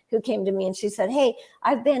with who came to me and she said, hey,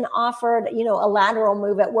 I've been offered, a lateral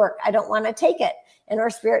move at work. I don't want to take it. And our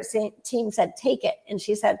spirit team said, take it. And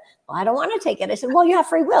she said, well, I don't want to take it. I said, well, you have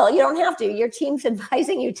free will. You don't have to. Your team's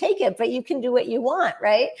advising you take it, but you can do what you want,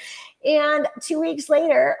 right? And 2 weeks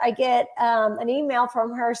later, I get an email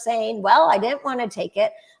from her saying, well, I didn't want to take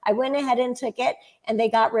it. I went ahead and took it, and they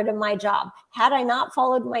got rid of my job. Had I not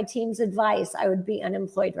followed my team's advice, I would be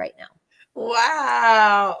unemployed right now.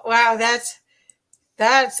 Wow.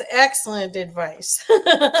 That's excellent advice.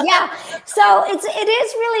 Yeah. So it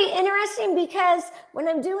is really interesting, because when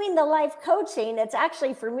I'm doing the life coaching, it's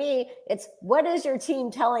actually, for me, it's what is your team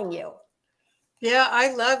telling you? Yeah,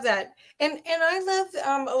 I love that. And I love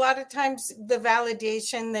a lot of times the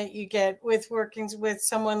validation that you get with working with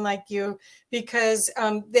someone like you, because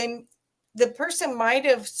the person might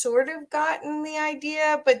have sort of gotten the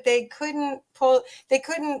idea, but they couldn't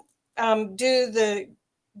do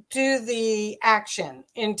the action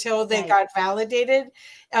until they got validated.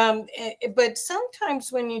 But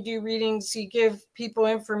sometimes when you do readings, you give people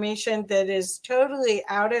information that is totally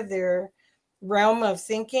out of their realm of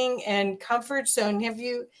thinking and comfort zone. Have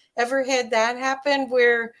you ever had that happen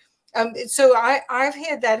where so I've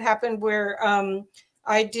had that happen where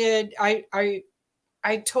I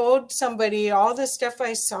told somebody all the stuff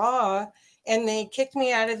I saw, and they kicked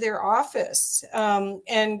me out of their office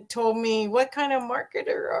and told me, what kind of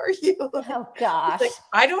marketer are you? Oh, gosh. Like,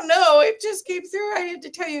 I don't know. It just came through. I had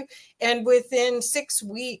to tell you. And within 6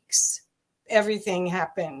 weeks, everything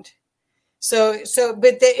happened. But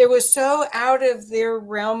it was so out of their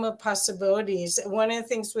realm of possibilities. One of the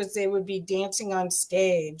things was they would be dancing on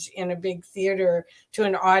stage in a big theater to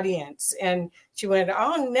an audience. And she went,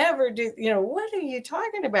 I'll never do, what are you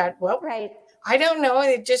talking about? Well, right. I don't know.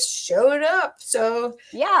 It just showed up. So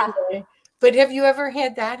yeah. Anyway. But have you ever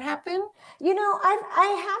had that happen?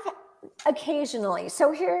 I have occasionally.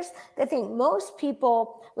 So here's the thing. Most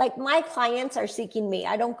people, like my clients, are seeking me.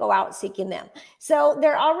 I don't go out seeking them. So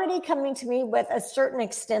they're already coming to me with a certain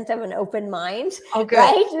extent of an open mind,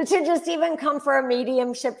 right? To just even come for a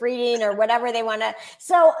mediumship reading or whatever they want to.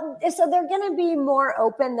 So they're going to be more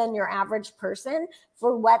open than your average person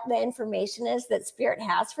for what the information is that spirit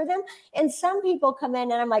has for them. And some people come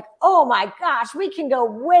in and I'm like, oh my gosh, we can go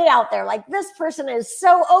way out there. Like, this person is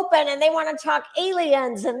so open and they want to talk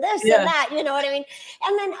aliens and this and that, you know what I mean?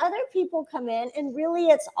 And then other people come in and really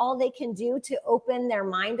it's all they can do to open their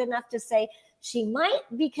mind enough to say, she might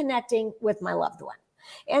be connecting with my loved one.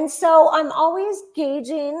 And so I'm always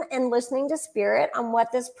gauging and listening to spirit on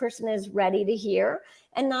what this person is ready to hear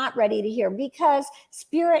and not ready to hear, because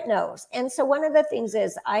spirit knows. And so one of the things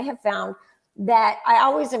is I have found that I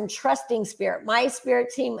always am trusting spirit, my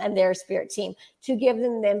spirit team and their spirit team, to give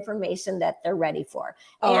them the information that they're ready for.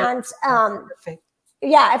 And perfect.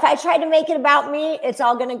 Yeah, if I try to make it about me, it's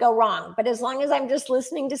all going to go wrong. But as long as I'm just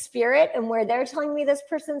listening to spirit and where they're telling me this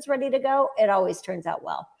person's ready to go, it always turns out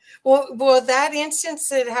well. Well, that instance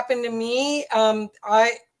that happened to me, I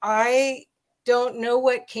don't know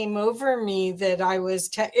what came over me that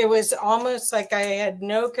it was almost like I had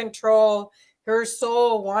no control. Her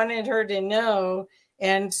soul wanted her to know.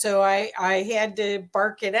 And so I had to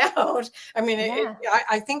bark it out. I mean,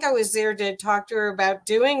 I think I was there to talk to her about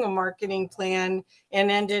doing a marketing plan, and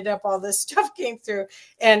ended up all this stuff came through.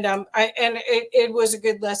 And it was a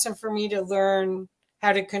good lesson for me to learn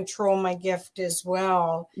how to control my gift as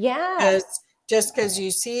well. Yeah. Because just because you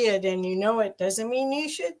see it and you know it doesn't mean you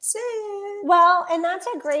should say it. Well, and that's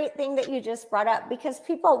a great thing that you just brought up, because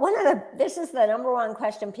people, this is the number one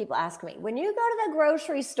question people ask me. When you go to the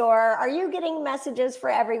grocery store, are you getting messages for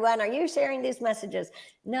everyone? Are you sharing these messages?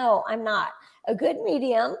 No, I'm not. A good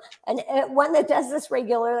medium, and one that does this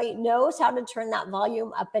regularly, knows how to turn that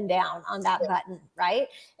volume up and down on that button, right?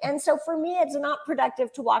 And so for me, it's not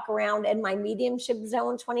productive to walk around in my mediumship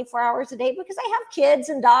zone 24 hours a day because I have kids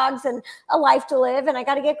and dogs and a life to live, and I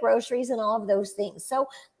got to get groceries and all of those things. So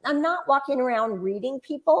I'm not walking around reading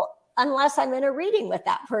people unless I'm in a reading with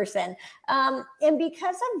that person. And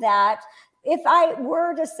because of that, if I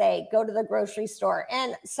were to say, go to the grocery store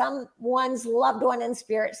and someone's loved one in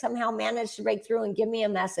spirit somehow managed to break through and give me a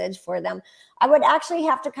message for them, I would actually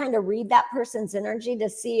have to kind of read that person's energy to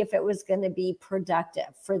see if it was going to be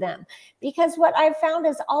productive for them. Because what I've found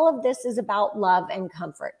is all of this is about love and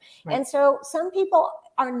comfort. Right. And so some people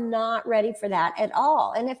are not ready for that at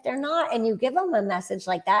all. And if they're not, and you give them a message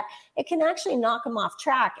like that, it can actually knock them off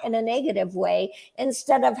track in a negative way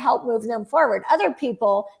instead of help move them forward. Other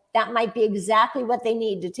people, that might be exactly what they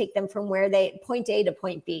need to take them from point A to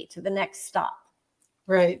point B to the next stop.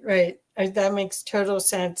 Right. That makes total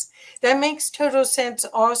sense. That makes total sense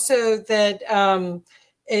also that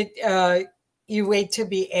you wait to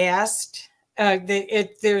be asked.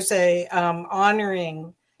 There's a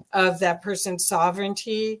honoring of that person's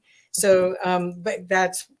sovereignty. So, but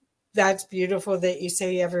that's beautiful that you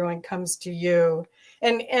say everyone comes to you,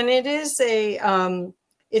 and it is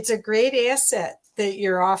it's a great asset that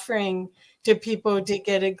you're offering to people to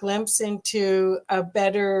get a glimpse into a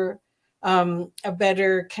better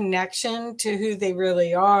connection to who they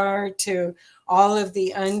really are, to all of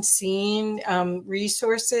the unseen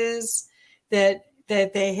resources that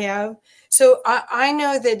they have. So I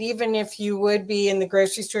know that even if you would be in the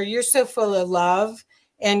grocery store, you're so full of love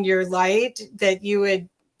and your light that you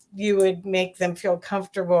would make them feel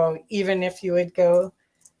comfortable, even if you would go,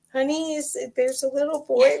 honey, there's a little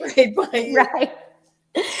boy right by you. Right.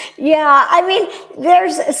 Yeah, I mean,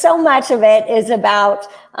 there's so much of it is about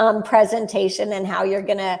presentation and how you're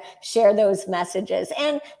going to share those messages.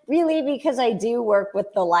 And really, because I do work with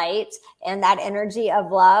the light and that energy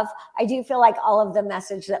of love, I do feel like all of the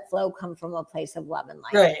message that flow come from a place of love and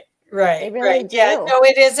light. Right. They really do. Yeah, no,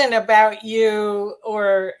 it isn't about you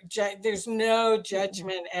or there's no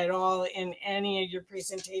judgment at all in any of your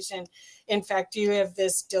presentation. In fact, you have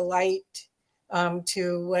this delight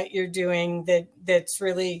to what you're doing that's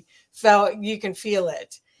really felt, you can feel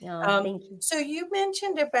it. Thank you. So you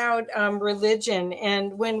mentioned about religion,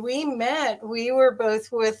 and when we met, we were both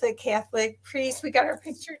with a Catholic priest. We got our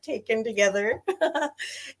picture taken together,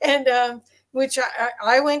 and which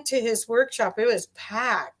I went to his workshop. It was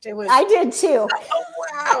packed. I did too. Oh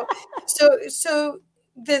wow! So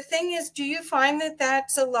the thing is, do you find that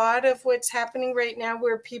that's a lot of what's happening right now,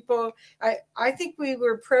 where people? I think we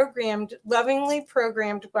were lovingly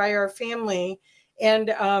programmed by our family,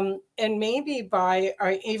 and maybe by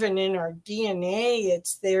even in our DNA,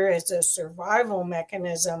 it's there as a survival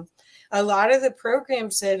mechanism. A lot of the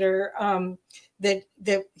programs that are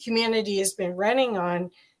that humanity has been running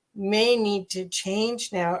on may need to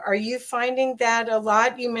change now. Are you finding that a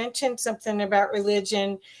lot? You mentioned something about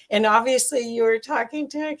religion, and obviously you were talking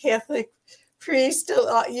to a Catholic priest a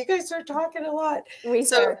lot. You guys are talking a lot.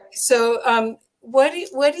 So what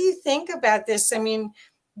do you think about this? I mean,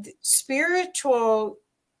 spiritual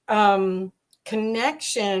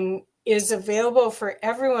connection is available for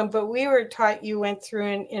everyone, but we were taught you went through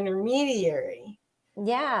an intermediary.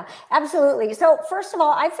 Yeah, absolutely. So first of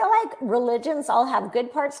all, I feel like religions all have good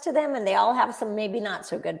parts to them and they all have some maybe not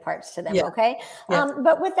so good parts to them. Yeah. Okay. Yeah.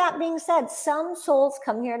 But with that being said, some souls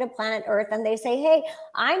come here to planet Earth and they say, hey,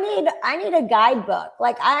 I need a guidebook.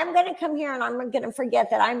 Like I'm going to come here and I'm going to forget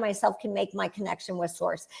that I myself can make my connection with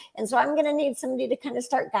source. And so I'm going to need somebody to kind of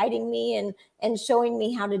start guiding me and showing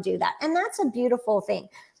me how to do that. And that's a beautiful thing.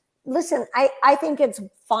 Listen, I think it's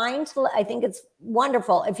fine I think it's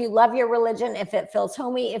wonderful if you love your religion, if it feels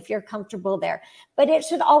homey, if you're comfortable there, but it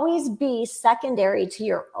should always be secondary to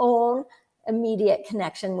your own immediate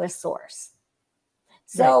connection with source.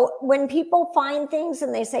 So when people find things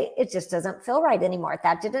and they say, it just doesn't feel right anymore.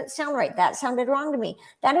 That didn't sound right. That sounded wrong to me.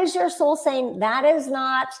 That is your soul saying, that is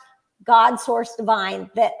not God, source,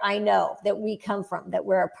 divine that I know that we come from, that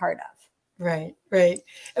we're a part of. Right.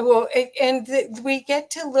 Well, and we get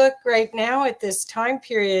to look right now at this time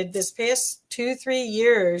period, this past 2-3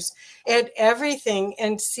 years, at everything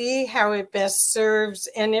and see how it best serves,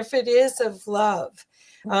 and if it is of love,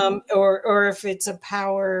 or if it's a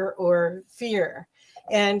power or fear,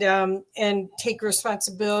 and take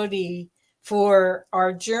responsibility for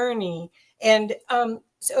our journey. And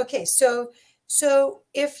so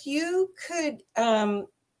if you could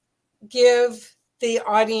give the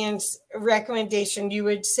audience recommendation, you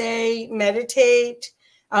would say meditate,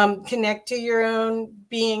 connect to your own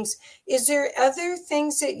beings. Is there other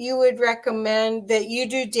things that you would recommend that you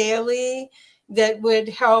do daily that would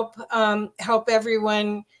help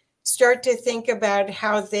everyone start to think about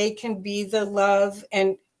how they can be the love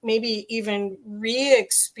and maybe even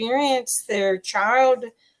re-experience their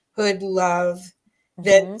childhood love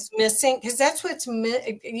that's missing? Because that's what's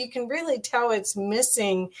you can really tell it's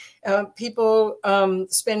missing. People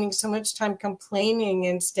spending so much time complaining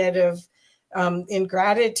instead of in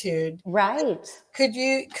gratitude. Right. Could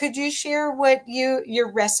you share what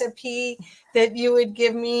your recipe that you would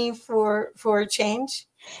give me for a change?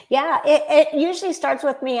 Yeah, it usually starts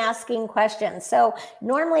with me asking questions. So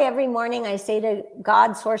normally every morning I say to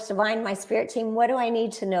God, Source Divine, my spirit team, what do I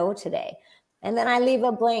need to know today? And then I leave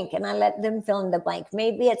a blank and I let them fill in the blank.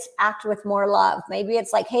 Maybe it's act with more love. Maybe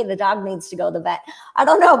it's like, hey, the dog needs to go to the vet. I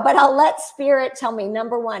don't know, but I'll let spirit tell me,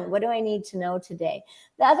 number one, what do I need to know today?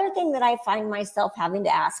 The other thing that I find myself having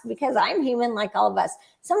to ask, because I'm human like all of us,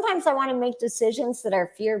 sometimes I want to make decisions that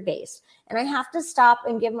are fear-based. And I have to stop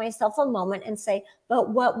and give myself a moment and say,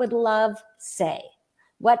 but what would love say?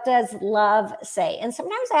 What does love say? And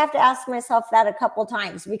sometimes I have to ask myself that a couple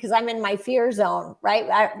times because I'm in my fear zone, right?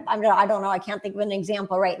 I don't know. I can't think of an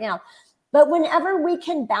example right now. But whenever we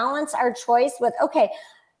can balance our choice with, okay,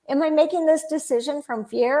 am I making this decision from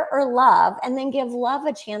fear or love? And then give love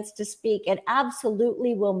a chance to speak. It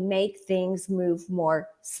absolutely will make things move more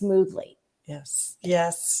smoothly. Yes.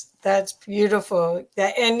 Yes. That's beautiful.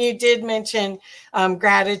 And you did mention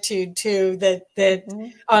gratitude too,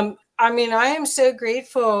 I mean, I am so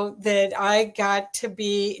grateful that I got to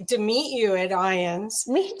meet you at IONS.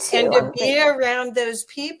 Me too. And to be around those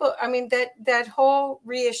people. I mean, that whole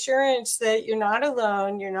reassurance that you're not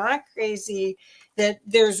alone, you're not crazy, that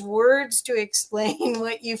there's words to explain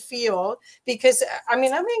what you feel. Because I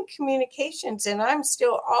mean, I'm in communications and I'm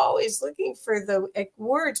still always looking for the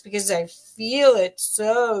words because I feel it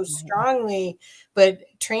so strongly, but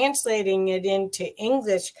translating it into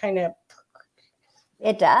English kind of.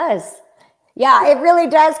 It does. Yeah, it really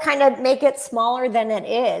does kind of make it smaller than it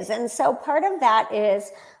is. And so part of that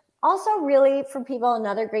is also really for people,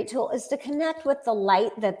 another great tool is to connect with the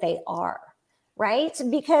light that they are, right?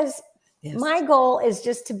 Because my goal is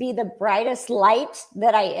just to be the brightest light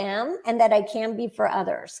that I am and that I can be for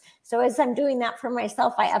others. So as I'm doing that for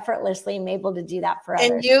myself, I effortlessly am able to do that for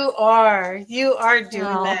others. And you are doing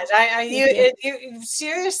that. You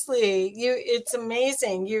seriously, it's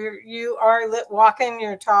amazing. You are walking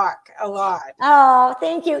your talk a lot. Oh,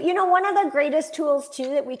 thank you. You know, one of the greatest tools too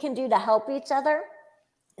that we can do to help each other,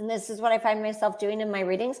 and this is what I find myself doing in my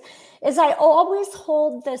readings, is I always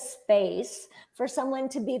hold the space for someone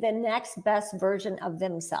to be the next best version of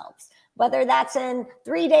themselves, whether that's in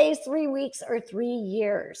 3 days, 3 weeks, or 3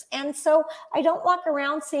 years. And so I don't walk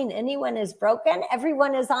around saying anyone is broken.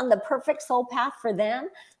 Everyone is on the perfect soul path for them.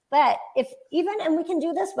 But and we can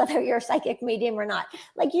do this whether you're a psychic medium or not,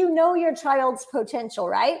 like, you know, your child's potential,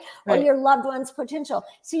 right? Or your loved one's potential.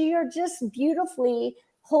 So you're just beautifully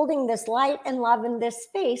holding this light and love in this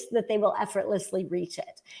space that they will effortlessly reach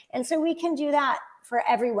it. And so we can do that for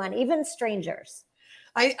everyone, even strangers.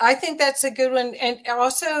 I think that's a good one. And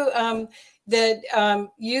also that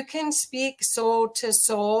you can speak soul to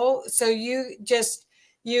soul. So you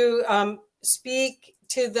speak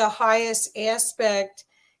to the highest aspect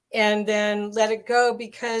and then let it go,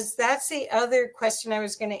 because that's the other question I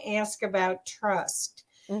was going to ask about trust.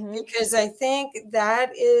 Because I think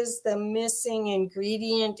that is the missing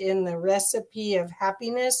ingredient in the recipe of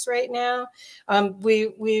happiness right now.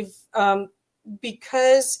 We've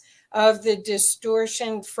because of the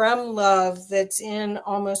distortion from love that's in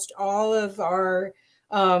almost all of our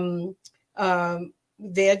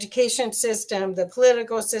the education system, the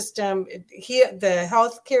political system, the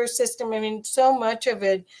healthcare system. I mean, so much of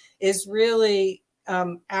it is really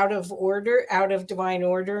out of order, out of divine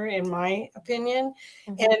order, in my opinion.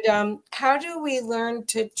 And how do we learn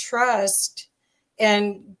to trust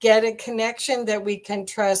and get a connection that we can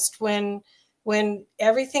trust when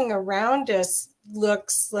everything around us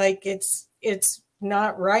looks like it's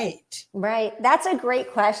not right? Right. That's a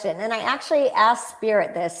great question. And I actually asked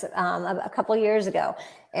Spirit this a couple of years ago.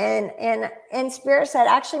 And Spirit said,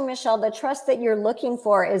 actually, Michelle, the trust that you're looking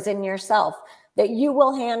for is in yourself, that you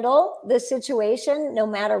will handle the situation no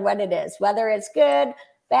matter what it is, whether it's good,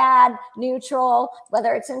 bad, neutral,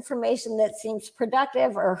 whether it's information that seems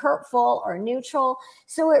productive or hurtful or neutral.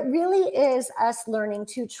 So it really is us learning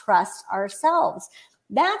to trust ourselves.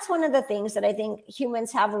 That's one of the things that I think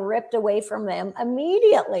humans have ripped away from them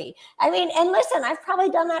immediately. I mean, and listen, I've probably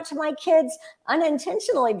done that to my kids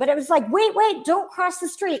unintentionally, but it was like, wait, don't cross the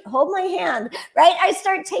street. Hold my hand, right? I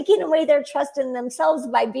start taking away their trust in themselves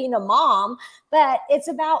by being a mom, but it's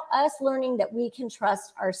about us learning that we can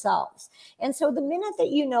trust ourselves. And so the minute that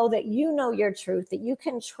you know your truth, that you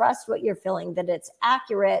can trust what you're feeling, that it's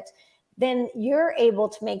accurate, then you're able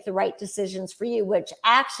to make the right decisions for you, which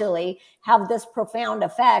actually have this profound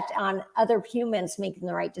effect on other humans making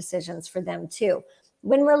the right decisions for them too.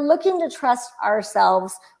 When we're looking to trust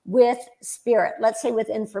ourselves with spirit, let's say with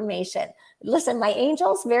information, listen, my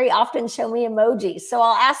angels very often show me emojis. So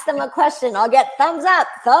I'll ask them a question. I'll get thumbs up,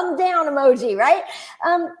 thumb down emoji, right?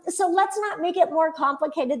 So let's not make it more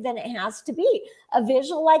complicated than it has to be. A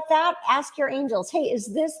visual like that, ask your angels, hey,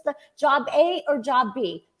 is this the job A or job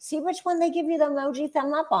B? See which one they give you the emoji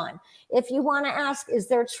thumb up on. If you want to ask, is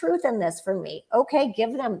there truth in this for me? Okay,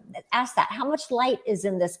 ask that. How much light is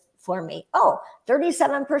in this for me? Oh,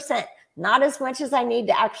 37%. Not as much as I need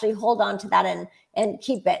to actually hold on to that and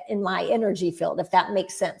keep it in my energy field, if that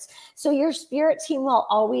makes sense. So your spirit team will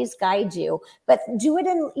always guide you, but do it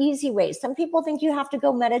in easy ways. Some people think you have to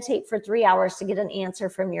go meditate for 3 hours to get an answer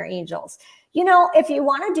from your angels. If you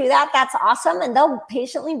want to do that, that's awesome. And they'll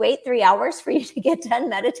patiently wait 3 hours for you to get done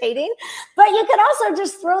meditating. But you could also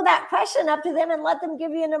just throw that question up to them and let them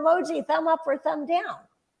give you an emoji, thumb up or thumb down.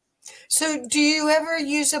 So do you ever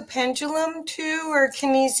use a pendulum too, or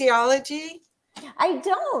kinesiology? I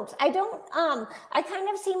don't. I kind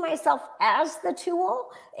of see myself as the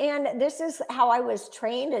tool, and this is how I was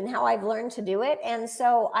trained and how I've learned to do it. And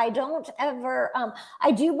so I don't ever,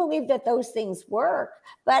 I do believe that those things work,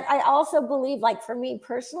 but I also believe, like for me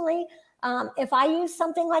personally, if I use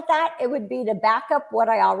something like that, it would be to back up what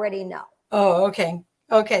I already know. Oh, okay.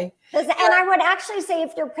 Okay. And I would actually say,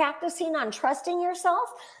 if you're practicing on trusting yourself,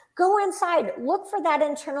 go inside, look for that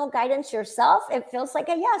internal guidance yourself. It feels like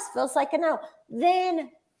a yes, feels like a no.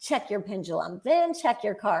 Then check your pendulum, then check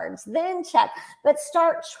your cards, then check. But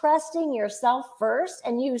start trusting yourself first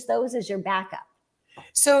and use those as your backup.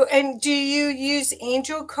 So, and do you use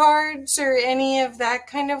angel cards or any of that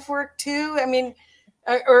kind of work too? I mean,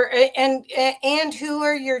 and who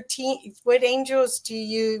are your team? What angels do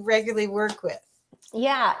you regularly work with?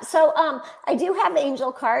 Yeah. So I do have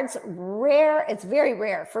angel cards. It's very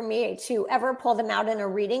rare for me to ever pull them out in a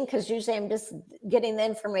reading, because usually I'm just getting the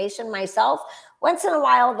information myself. Once in a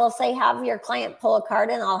while, they'll say, have your client pull a card,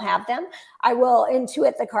 and I'll have them. I will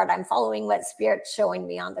intuit the card. I'm following what spirit's showing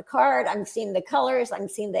me on the card. I'm seeing the colors. I'm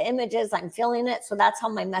seeing the images. I'm feeling it. So that's how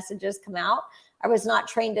my messages come out. I was not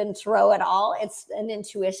trained in tarot at all. It's an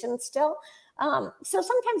intuition still. So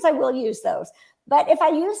sometimes I will use those. But if I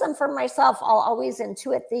use them for myself, I'll always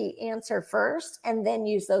intuit the answer first and then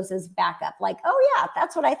use those as backup. Like, oh yeah,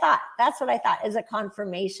 that's what I thought. That's what I thought, as a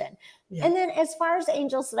confirmation. Yeah. And then as far as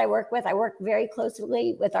angels that I work with, I work very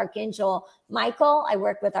closely with Archangel Michael. I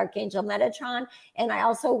work with Archangel Metatron. And I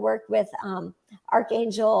also work with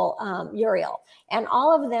Archangel Uriel. And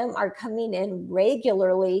all of them are coming in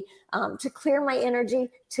regularly to clear my energy,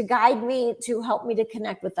 to guide me, to help me to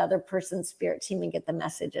connect with other person's spirit team and get the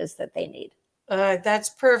messages that they need. That's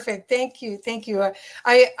perfect. Thank you. Thank you.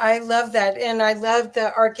 I love that. And I love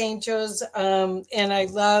the archangels. And I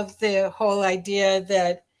love the whole idea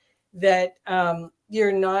that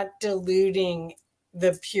you're not diluting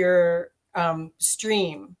the pure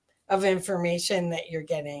stream of information that you're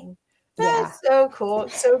getting. That's so cool.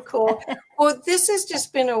 So cool. Well, this has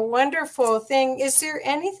just been a wonderful thing. Is there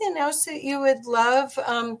anything else that you would love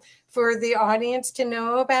for the audience to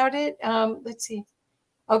know about it? Let's see.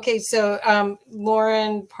 Okay, so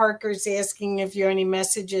Lauren Parker's asking if you have any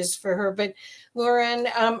messages for her. But Lauren,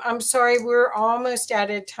 I'm sorry, we're almost out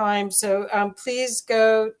of time. So please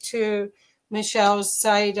go to Michelle's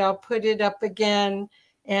site. I'll put it up again,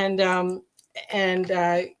 and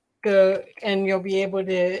go, and you'll be able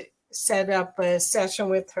to set up a session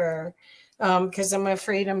with her. Because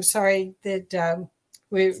I'm sorry that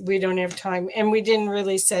we don't have time, and we didn't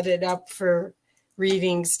really set it up for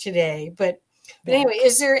readings today, But anyway,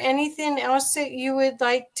 is there anything else that you would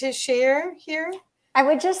like to share here? I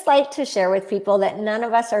would just like to share with people that none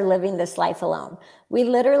of us are living this life alone. We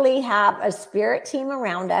literally have a spirit team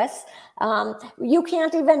around us. You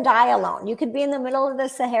can't even die alone. You could be in the middle of the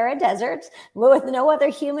Sahara Desert with no other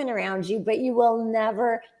human around you, but you will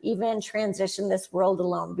never even transition this world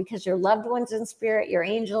alone, because your loved ones in spirit, your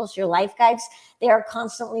angels, your life guides, they are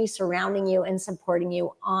constantly surrounding you and supporting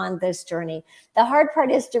you on this journey. The hard part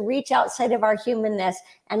is to reach outside of our humanness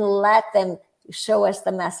and let them show us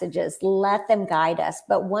the messages, let them guide us.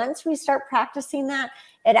 But once we start practicing that,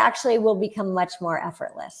 it actually will become much more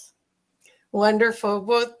effortless. Wonderful.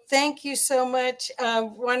 Well, thank you so much.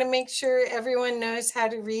 Want to make sure everyone knows how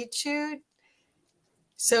to reach you.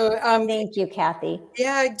 So thank you, Kathy.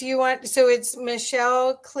 Yeah, do you want, so it's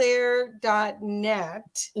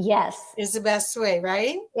michelleclaire.net. Yes. Is the best way,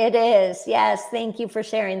 right? It is. Yes. Thank you for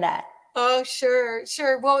sharing that. Oh, sure,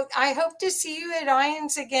 sure. Well, I hope to see you at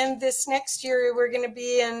IONS again this next year. We're going to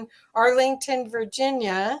be in Arlington,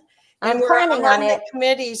 Virginia. And I'm planning on the it.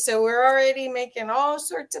 committee, so we're already making all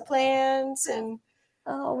sorts of plans. And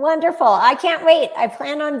oh, wonderful! I can't wait. I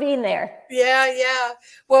plan on being there. Yeah.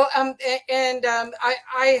 Well,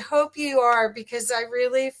 I hope you are, because I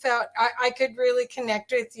really felt I could really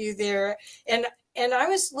connect with you there. And I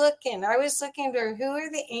was looking for who are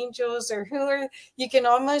the angels, or who are, you can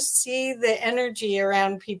almost see the energy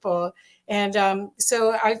around people. And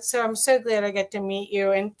so I'm so glad I get to meet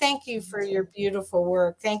you. And thank you for your beautiful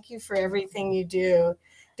work. Thank you for everything you do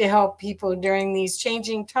to help people during these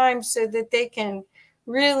changing times, so that they can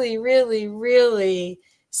really, really, really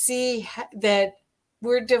see that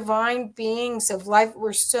we're divine beings of life.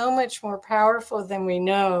 We're so much more powerful than we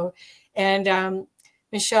know. And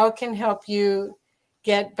Michelle can help you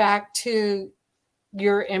get back to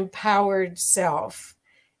your empowered self,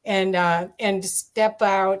 and step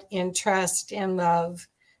out in trust and love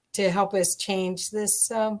to help us change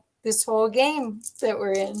this this whole game that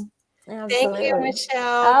we're in. Absolutely. Thank you,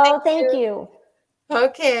 Michelle. Oh, thank you.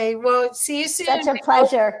 Okay, well, see you soon. Such a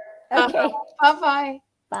pleasure. Okay. Bye-bye.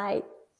 Bye.